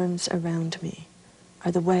her arms around me,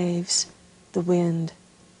 are the waves, the wind,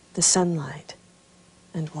 the sunlight,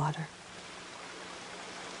 and water.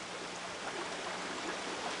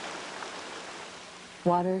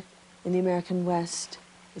 Water in the American West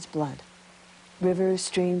is blood. Rivers,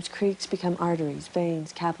 streams, creeks become arteries,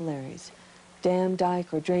 veins, capillaries. Dam,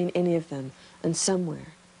 dike, or drain any of them, and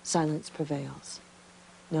somewhere silence prevails.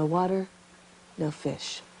 No water, no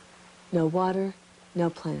fish. No water, no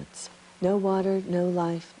plants. No water, no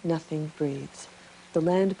life, nothing breathes. The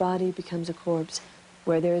land body becomes a corpse.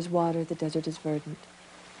 Where there is water, the desert is verdant.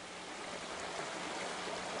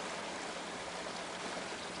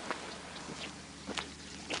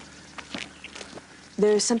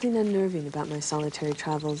 There is something unnerving about my solitary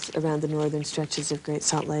travels around the northern stretches of Great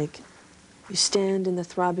Salt Lake. You stand in the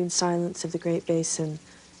throbbing silence of the Great Basin,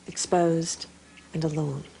 exposed and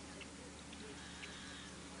alone.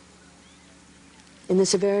 In the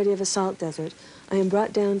severity of a salt desert, I am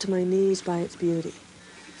brought down to my knees by its beauty.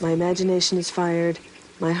 My imagination is fired,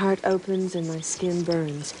 my heart opens, and my skin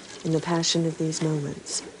burns in the passion of these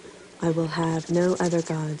moments. I will have no other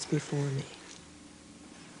gods before me.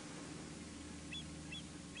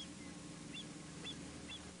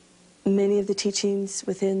 Many of the teachings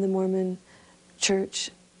within the Mormon Church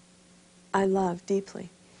I love deeply.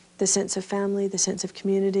 The sense of family, the sense of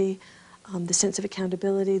community, the sense of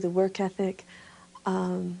accountability, the work ethic,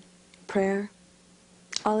 prayer.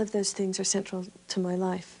 All of those things are central to my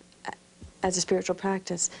life as a spiritual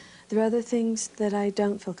practice. There are other things that I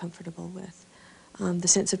don't feel comfortable with. The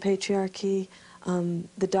sense of patriarchy,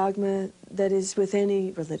 the dogma that is with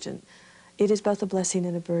any religion. It is both a blessing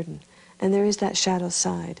and a burden. And there is that shadow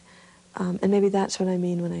side. And maybe that's what I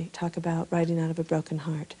mean when I talk about writing out of a broken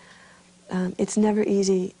heart. It's never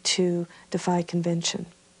easy to defy convention.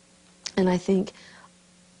 And I think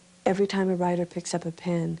every time a writer picks up a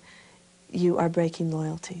pen, you are breaking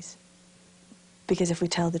loyalties. Because if we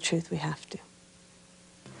tell the truth, we have to.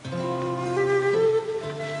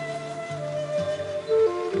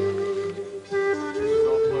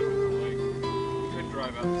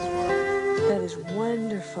 That is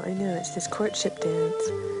wonderful. I know, it's this courtship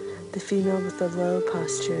dance. The female with the low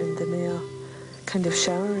posture and the male kind of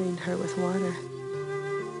showering her with water.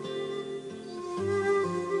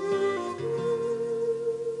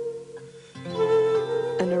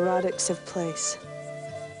 An erotics of place.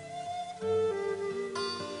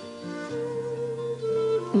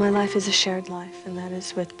 My life is a shared life, and that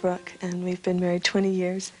is with Brooke, and we've been married 20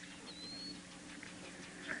 years.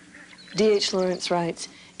 D.H. Lawrence writes,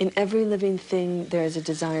 "In every living thing there is a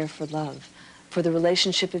desire for love, for the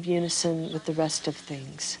relationship of unison with the rest of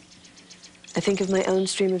things." I think of my own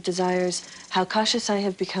stream of desires, how cautious I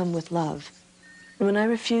have become with love. When I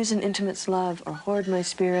refuse an intimate's love or hoard my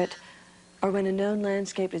spirit, or when a known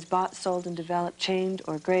landscape is bought, sold, and developed, chained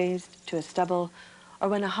or grazed to a stubble, or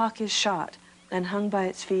when a hawk is shot and hung by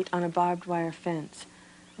its feet on a barbed wire fence,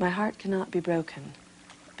 my heart cannot be broken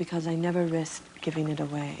because I never risked giving it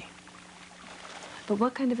away. But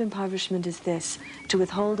what kind of impoverishment is this, to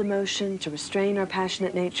withhold emotion, to restrain our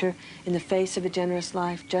passionate nature in the face of a generous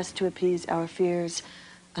life just to appease our fears?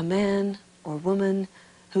 A man or woman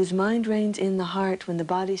whose mind reigns in the heart when the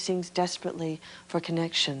body sings desperately for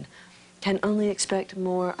connection can only expect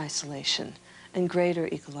more isolation and greater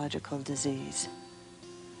ecological disease.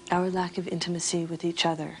 Our lack of intimacy with each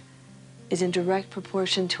other is in direct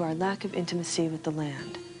proportion to our lack of intimacy with the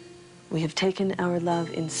land. We have taken our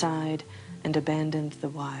love inside and abandoned the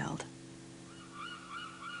wild.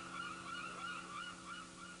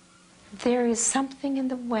 There is something in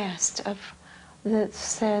the West that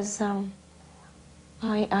says, I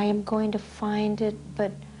am going to find it,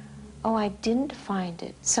 but, oh, I didn't find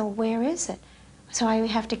it. So where is it? So I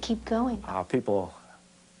have to keep going. People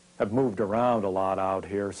have moved around a lot out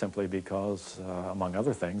here simply because, among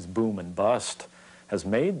other things, boom and bust has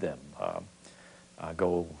made them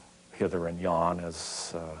go hither and yon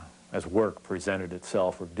as work presented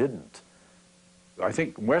itself or didn't. I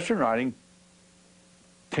think Western writing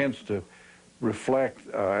tends to reflect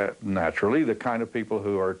naturally the kind of people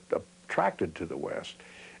who are attracted to the West.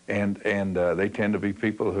 And they tend to be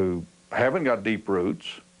people who haven't got deep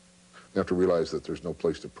roots. You have to realize that there's no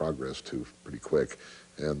place to progress to pretty quick,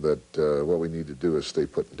 and that what we need to do is stay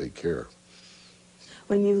put and take care.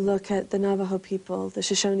 When you look at the Navajo people, the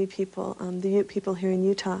Shoshone people, the Ute people here in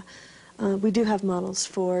Utah, We do have models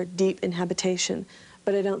for deep inhabitation,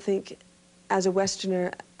 but I don't think, as a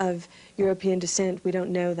Westerner of European descent, we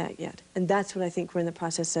don't know that yet. And that's what I think we're in the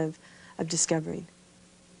process of discovering.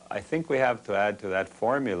 I think we have to add to that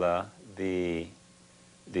formula the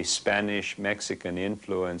Spanish-Mexican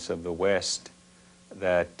influence of the West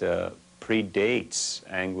that predates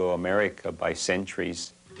Anglo-America by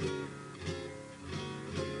centuries.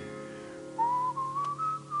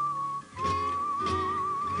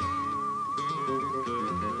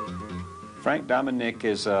 Frank Dominic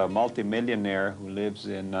is a multimillionaire who lives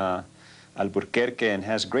in Albuquerque and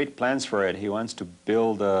has great plans for it. He wants to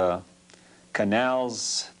build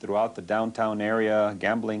canals throughout the downtown area,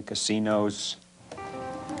 gambling casinos.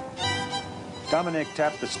 Dominic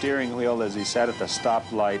tapped the steering wheel as he sat at the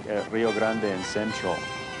stoplight at Rio Grande and Central.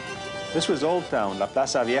 This was Old Town, La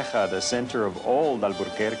Plaza Vieja, the center of old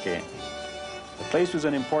Albuquerque. The place was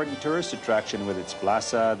an important tourist attraction with its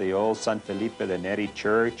plaza, the old San Felipe de Neri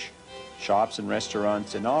church, shops and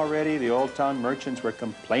restaurants, and already the Old Town merchants were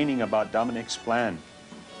complaining about Dominic's plan.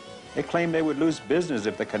 They claimed they would lose business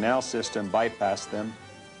if the canal system bypassed them.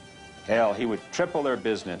 Hell, he would triple their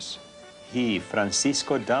business. He,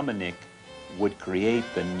 Francisco Dominic, would create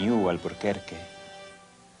the new Albuquerque.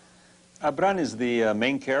 Abran is the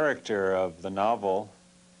main character of the novel,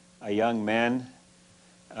 a young man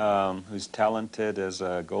who's talented as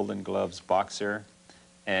a Golden Gloves boxer,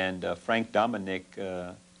 and Frank Dominic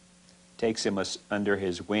takes him under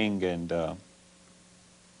his wing and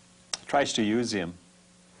tries to use him.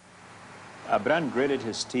 Abran gritted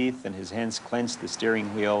his teeth and his hands clenched the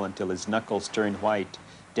steering wheel until his knuckles turned white.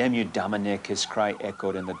 "Damn you, Dominic," his cry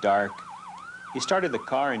echoed in the dark. He started the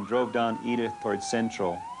car and drove down Edith towards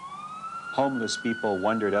Central. Homeless people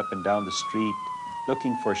wandered up and down the street,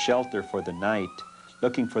 looking for shelter for the night,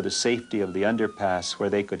 looking for the safety of the underpass where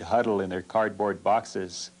they could huddle in their cardboard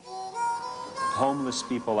boxes. Homeless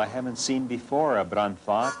people I haven't seen before, Abran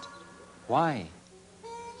thought. Why?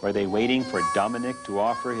 Were they waiting for Dominic to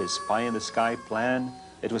offer his pie-in-the-sky plan?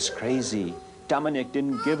 It was crazy. Dominic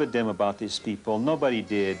didn't give a damn about these people. Nobody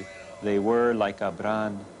did. They were, like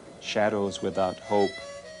Abran, shadows without hope.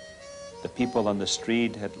 The people on the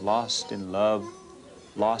street had lost in love,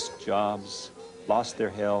 lost jobs, lost their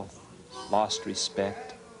health, lost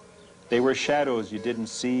respect. They were shadows you didn't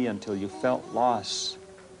see until you felt loss.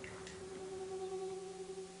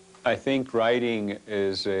 I think writing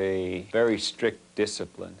is a very strict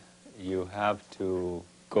discipline. You have to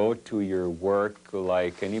go to your work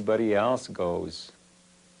like anybody else goes.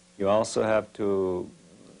 You also have to,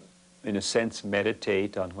 in a sense,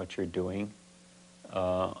 meditate on what you're doing.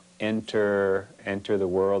 Enter the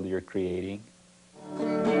world you're creating.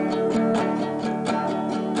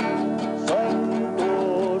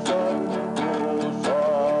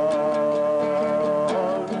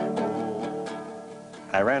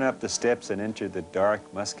 I ran up the steps and entered the dark,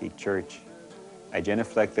 musky church. I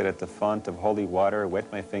genuflected at the font of holy water,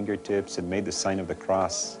 wet my fingertips, and made the sign of the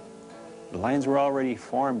cross. The lines were already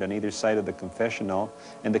formed on either side of the confessional,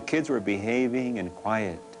 and the kids were behaving and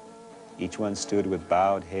quiet. Each one stood with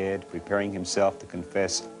bowed head, preparing himself to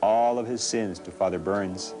confess all of his sins to Father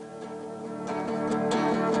Burns.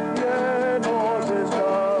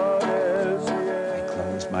 I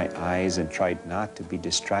closed my eyes and tried not to be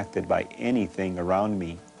distracted by anything around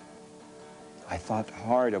me. I thought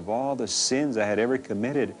hard of all the sins I had ever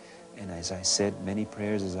committed, and as I said many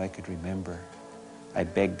prayers as I could remember, I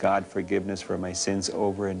begged God forgiveness for my sins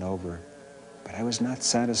over and over, but I was not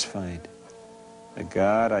satisfied. The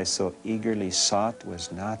God I so eagerly sought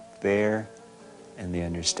was not there, and the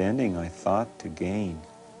understanding I thought to gain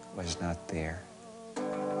was not there.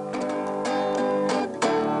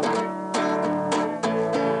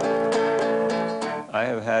 I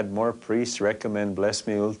have had more priests recommend Bless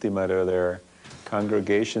Me Ultima to their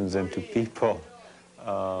congregations and to people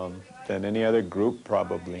than any other group,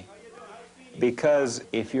 probably. Because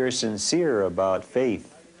if you're sincere about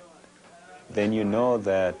faith, then you know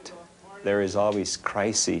that there is always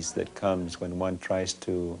crises that comes when one tries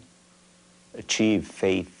to achieve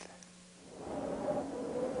faith.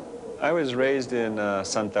 I was raised in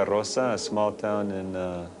Santa Rosa, a small town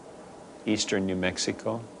in eastern New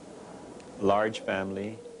Mexico. Large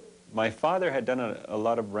family. My father had done a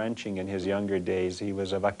lot of ranching in his younger days. He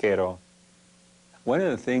was a vaquero. One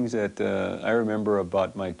of the things that I remember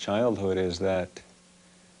about my childhood is that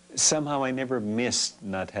somehow I never missed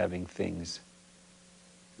not having things.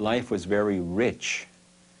 Life was very rich,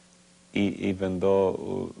 even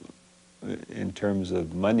though in terms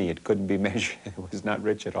of money it couldn't be measured. It was not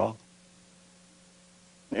rich at all.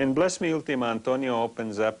 In Bless Me Ultima, Antonio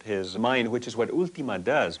opens up his mind, which is what Ultima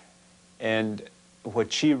does. And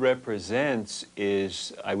what she represents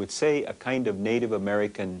is, I would say, a kind of Native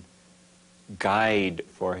American guide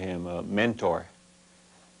for him, a mentor.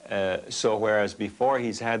 So whereas before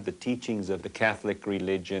he's had the teachings of the Catholic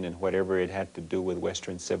religion and whatever it had to do with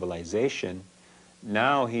Western civilization,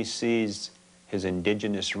 now he sees his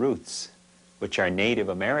indigenous roots, which are Native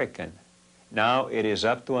American. Now it is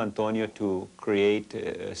up to Antonio to create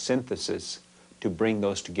a synthesis to bring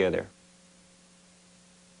those together.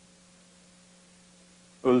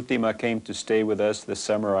 Ultima came to stay with us the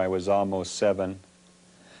summer I was almost 7.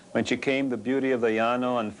 When she came, the beauty of the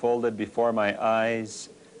llano unfolded before my eyes.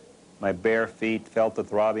 My bare feet felt the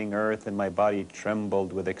throbbing earth and my body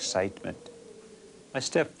trembled with excitement. I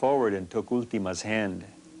stepped forward and took Ultima's hand.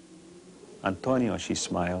 Antonio, she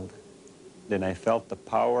smiled. Then I felt the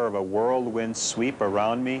power of a whirlwind sweep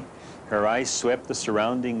around me. Her eyes swept the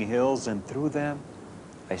surrounding hills, and through them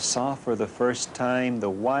I saw for the first time the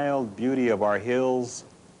wild beauty of our hills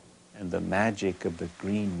and the magic of the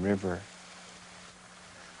green river.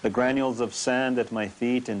 The granules of sand at my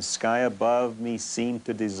feet and sky above me seemed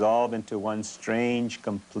to dissolve into one strange,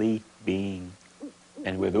 complete being.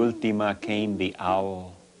 And with Ultima came the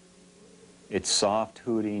owl. Its soft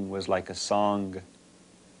hooting was like a song.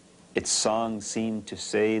 Its song seemed to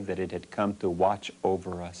say that it had come to watch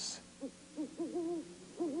over us.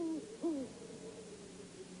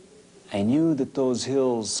 I knew that those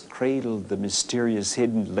hills cradled the mysterious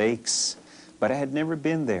hidden lakes, but I had never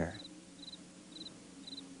been there.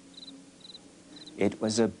 It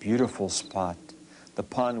was a beautiful spot. The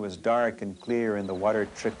pond was dark and clear, and the water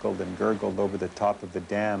trickled and gurgled over the top of the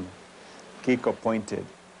dam. Kiko pointed.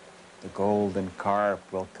 The golden carp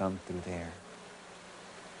will come through there.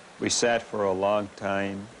 We sat for a long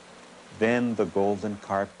time. Then the golden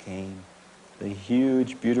carp came. The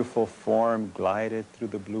huge, beautiful form glided through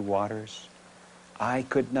the blue waters. I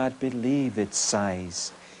could not believe its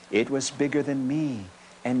size. It was bigger than me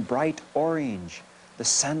and bright orange. The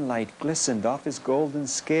sunlight glistened off his golden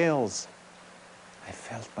scales. I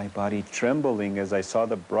felt my body trembling as I saw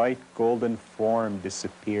the bright golden form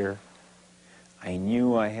disappear. I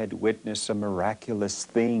knew I had witnessed a miraculous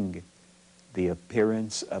thing, the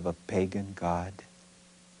appearance of a pagan god.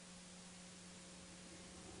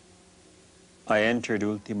 I entered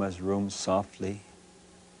Ultima's room softly.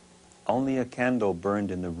 Only a candle burned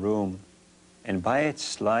in the room, and by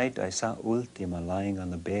its light I saw Ultima lying on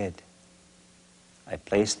the bed. I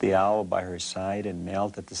placed the owl by her side and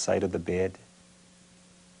knelt at the side of the bed.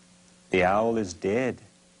 The owl is dead,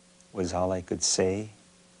 was all I could say.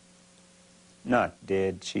 Not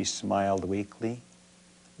dead, she smiled weakly,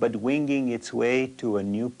 but winging its way to a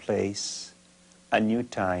new place, a new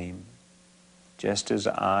time, just as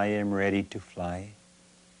I am ready to fly.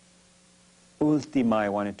 Ultima, I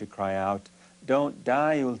wanted to cry out. Don't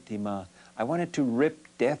die, Ultima. I wanted to rip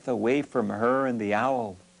death away from her and the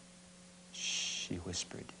owl. Shh, she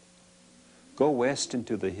whispered. Go west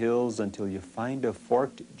into the hills until you find a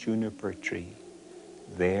forked juniper tree.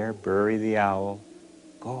 There, bury the owl.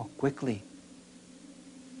 Go, quickly.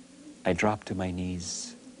 I dropped to my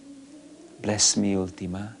knees. Bless me,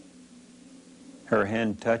 Ultima. Her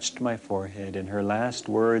hand touched my forehead, and her last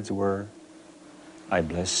words were, I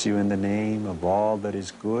bless you in the name of all that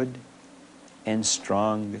is good and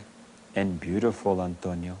strong and beautiful,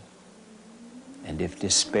 Antonio. And if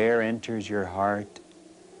despair enters your heart,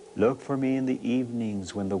 look for me in the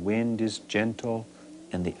evenings when the wind is gentle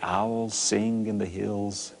and the owls sing in the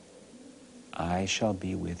hills. I shall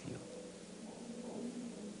be with you.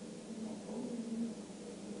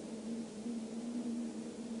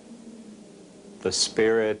 The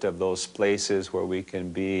spirit of those places where we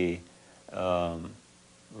can be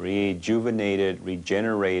rejuvenated,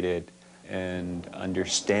 regenerated, and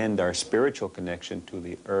understand our spiritual connection to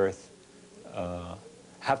the earth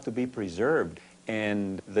have to be preserved.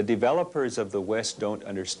 And the developers of the West don't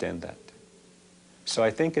understand that. So I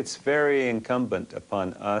think it's very incumbent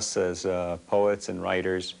upon us as poets and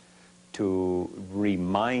writers to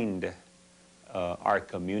remind our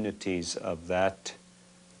communities of that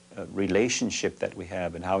relationship that we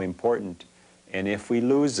have and how important. And if we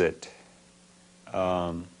lose it,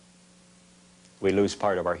 we lose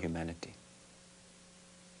part of our humanity.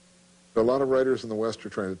 A lot of writers in the West are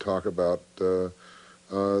trying to talk about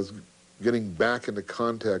getting back into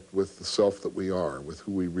contact with the self that we are, with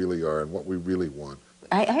who we really are and what we really want.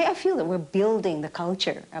 I feel that we're building the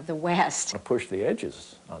culture of the West. To push the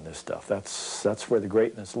edges on this stuff. That's where the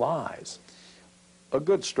greatness lies. A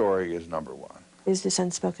good story is number one. Is this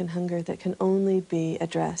unspoken hunger that can only be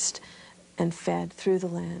addressed and fed through the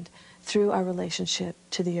land, through our relationship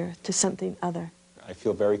to the earth, to something other. I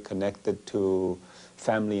feel very connected to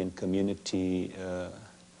family and community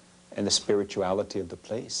and the spirituality of the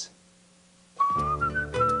place.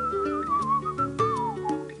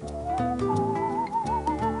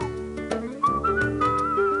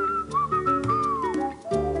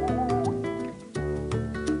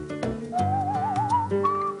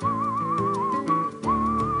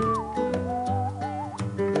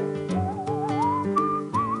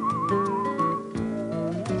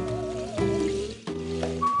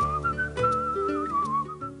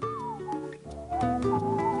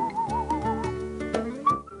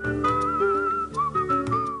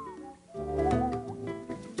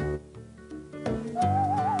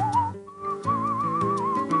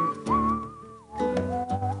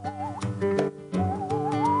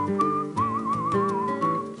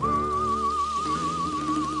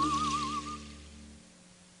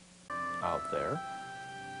 Out there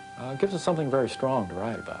gives us something very strong to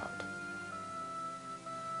write about.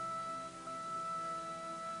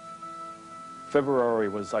 February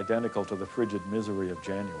was identical to the frigid misery of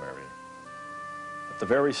January. At the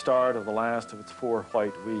very start of the last of its 4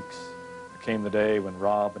 white weeks, there came the day when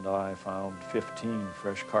Rob and I found 15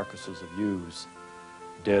 fresh carcasses of ewes,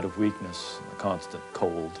 dead of weakness and the constant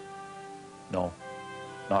cold. No,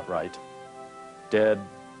 not right. Dead,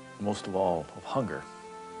 most of all, of hunger.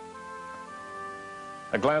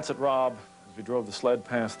 I glanced at Rob as we drove the sled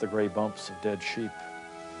past the gray bumps of dead sheep.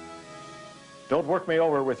 "Don't work me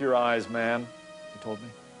over with your eyes, man," he told me.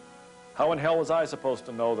 "How in hell was I supposed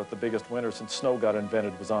to know that the biggest winter since snow got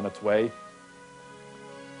invented was on its way?"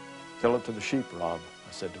 "Tell it to the sheep, Rob,"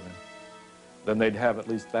 I said to him. "Then they'd have at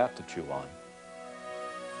least that to chew on."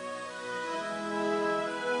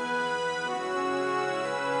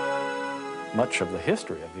 Much of the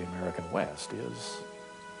history of the American West is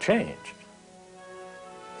change.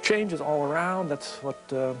 Change is all around. That's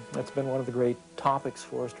been one of the great topics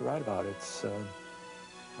for us to write about. It's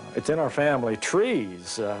in our family.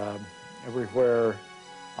 Trees, everywhere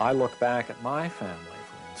I look back at my family,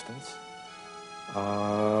 for instance,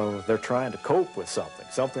 they're trying to cope with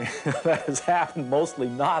something that has happened mostly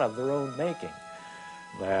not of their own making.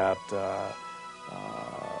 That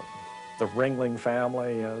the Ringling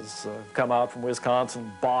family has come out from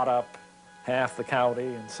Wisconsin, bought up half the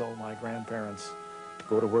county, and so my grandparents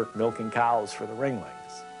go to work milking cows for the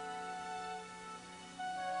Ringlings.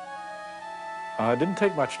 It didn't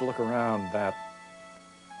take much to look around that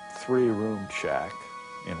 3-roomed shack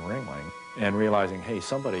in Ringling and realizing, hey,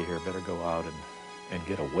 somebody here better go out and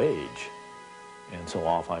get a wage. And so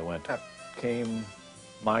off I went. That came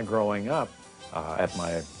my growing up at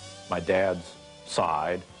my dad's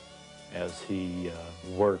side as he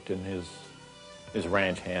worked in his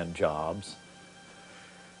ranch hand jobs.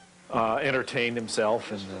 Entertained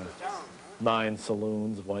himself in the 9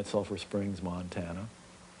 saloons of White Sulphur Springs, Montana.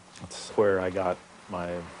 That's where I got my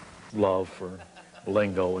love for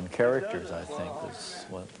lingo and characters, I think, is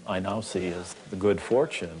what I now see as the good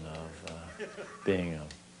fortune of being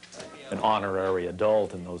an honorary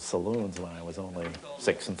adult in those saloons when I was only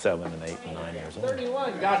 6 and 7 and 8 and 9 years old.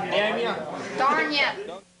 31, goddamn you. Darn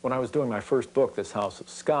you. When I was doing my first book, This House of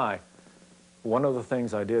Sky, one of the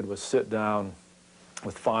things I did was sit down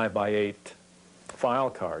with 5x8 file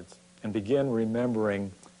cards and begin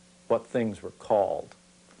remembering what things were called.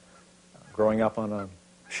 Growing up on a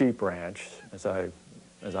sheep ranch, as I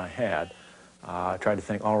had, I tried to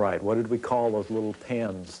think, all right, what did we call those little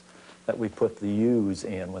pens that we put the ewes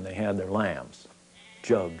in when they had their lambs?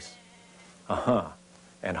 Jugs.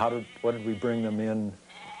 And what did we bring them in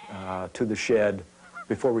to the shed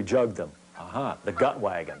before we jugged them? The gut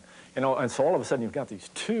wagon. You know, and so all of a sudden you've got these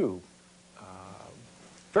two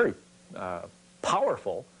very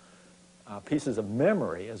powerful pieces of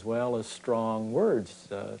memory as well as strong words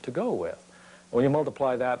to go with. When you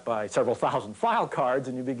multiply that by several thousand file cards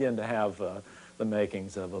and you begin to have the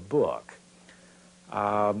makings of a book.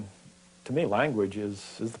 To me, language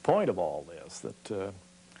is the point of all this, that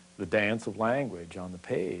the dance of language on the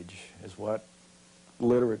page is what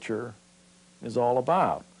literature is all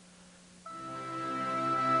about.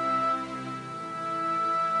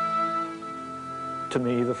 To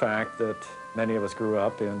me, the fact that many of us grew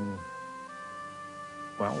up in,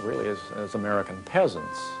 well, really as American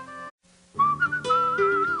peasants.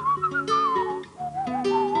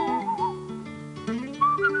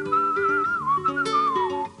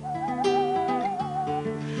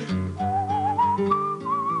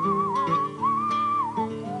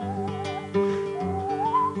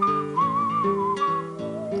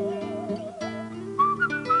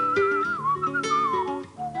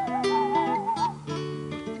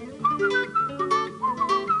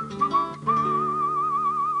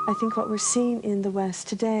 I think what we're seeing in the West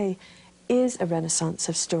today is a renaissance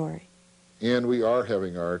of story. And we are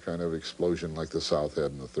having our kind of explosion like the South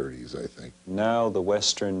had in the 30s, I think. Now the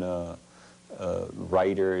Western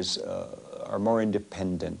writers are more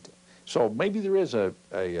independent. So maybe there is a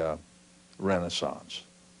renaissance.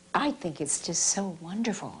 I think it's just so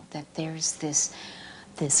wonderful that there's this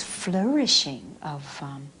flourishing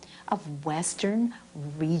of Western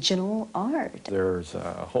regional art. There's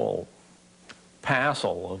a whole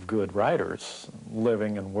passel of good writers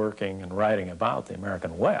living and working and writing about the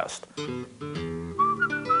American West. You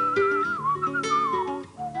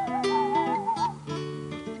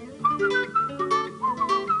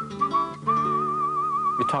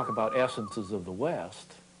talk about essences of the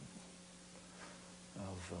West,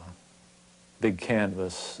 of big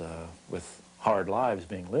canvas with hard lives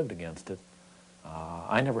being lived against it.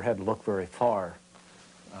 I never had to look very far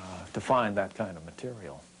to find that kind of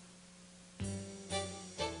material.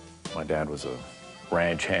 My dad was a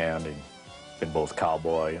ranch hand. He'd been both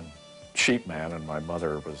cowboy and sheepman, and my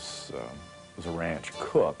mother was a ranch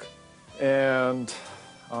cook. And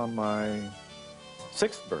on my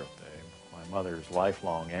 6th birthday, my mother's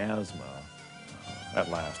lifelong asthma at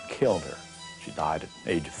last killed her. She died at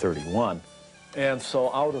the age of 31. And so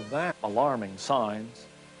out of that, alarming signs,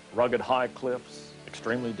 rugged high cliffs,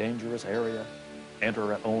 extremely dangerous area,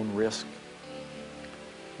 enter at own risk.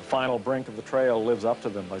 The final brink of the trail lives up to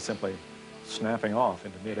them by simply snapping off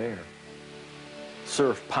into midair.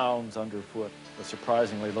 Surf pounds underfoot with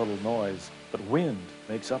surprisingly little noise, but wind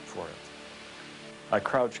makes up for it. I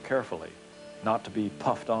crouch carefully, not to be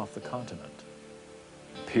puffed off the continent.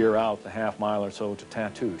 Peer out the half-mile or so to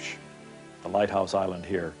Tatoosh, the lighthouse island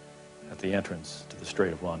here at the entrance to the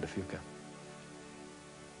Strait of Juan de Fuca.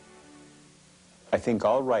 I think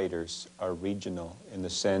all writers are regional in the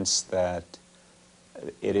sense that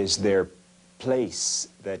it is their place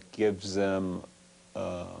that gives them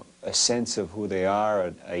a sense of who they are,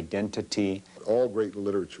 an identity. All great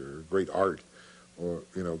literature, great art, or,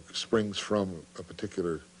 springs from a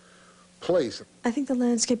particular place. I think the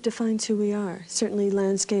landscape defines who we are. Certainly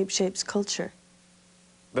landscape shapes culture.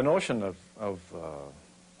 The notion of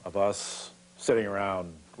us sitting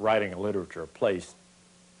around writing a literature place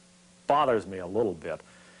bothers me a little bit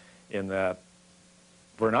in that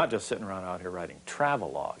we're not just sitting around out here writing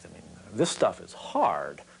travelogues. I mean, this stuff is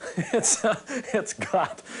hard. It's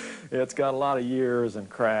got a lot of years and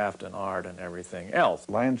craft and art and everything else.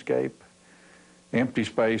 Landscape, empty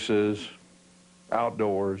spaces,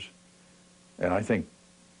 outdoors, and I think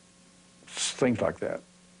things like that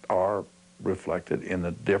are reflected in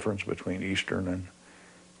the difference between Eastern and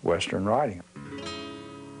Western writing.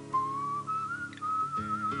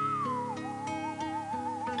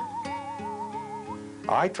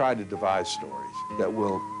 I try to devise stories that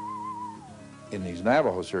will, in these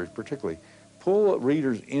Navajo series particularly, pull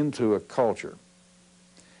readers into a culture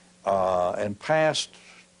and past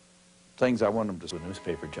things I want them to see. A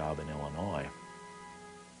newspaper job in Illinois.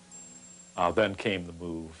 Then came the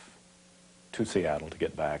move to Seattle to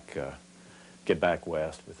get back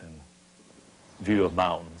west within view of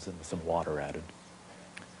mountains and with some water added.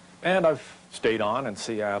 And I've stayed on in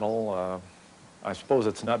Seattle. I suppose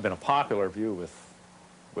it's not been a popular view with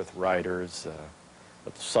writers,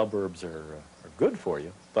 but the suburbs are good for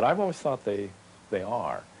you. But I've always thought they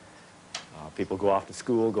are. People go off to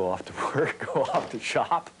school, go off to work, go off to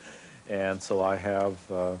shop, and so I have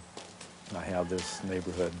this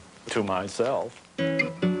neighborhood to myself.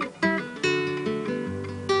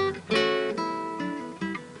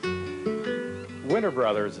 Winter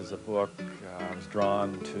Brothers is a book I was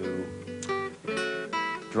drawn to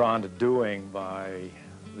doing by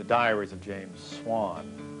the diaries of James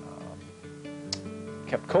Swan.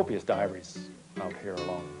 Kept copious diaries out here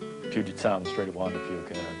along Puget Sound, the Strait of Juan de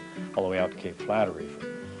Fuca, and all the way out to Cape Flattery for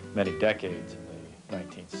many decades in the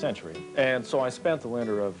 19th century. And so I spent the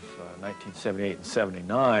winter of 1978 and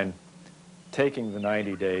 79 taking the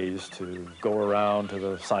 90 days to go around to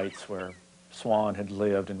the sites where Swan had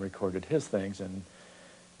lived and recorded his things, and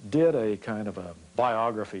did a kind of a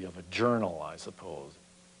biography of a journal, I suppose.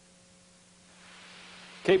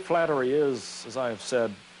 Cape Flattery is, as I have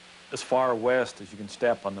said, as far west as you can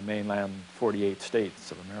step on the mainland 48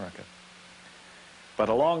 states of America. But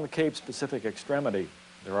along the Cape's Pacific extremity,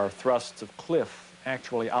 there are thrusts of cliff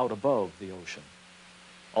actually out above the ocean.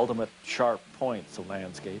 Ultimate sharp points of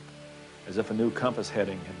landscape, as if a new compass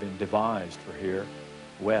heading had been devised for here,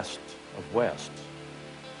 west of west.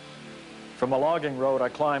 From a logging road, I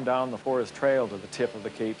climbed down the forest trail to the tip of the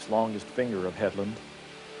Cape's longest finger of headland.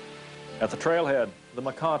 At the trailhead, the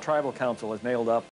Makah Tribal Council has nailed up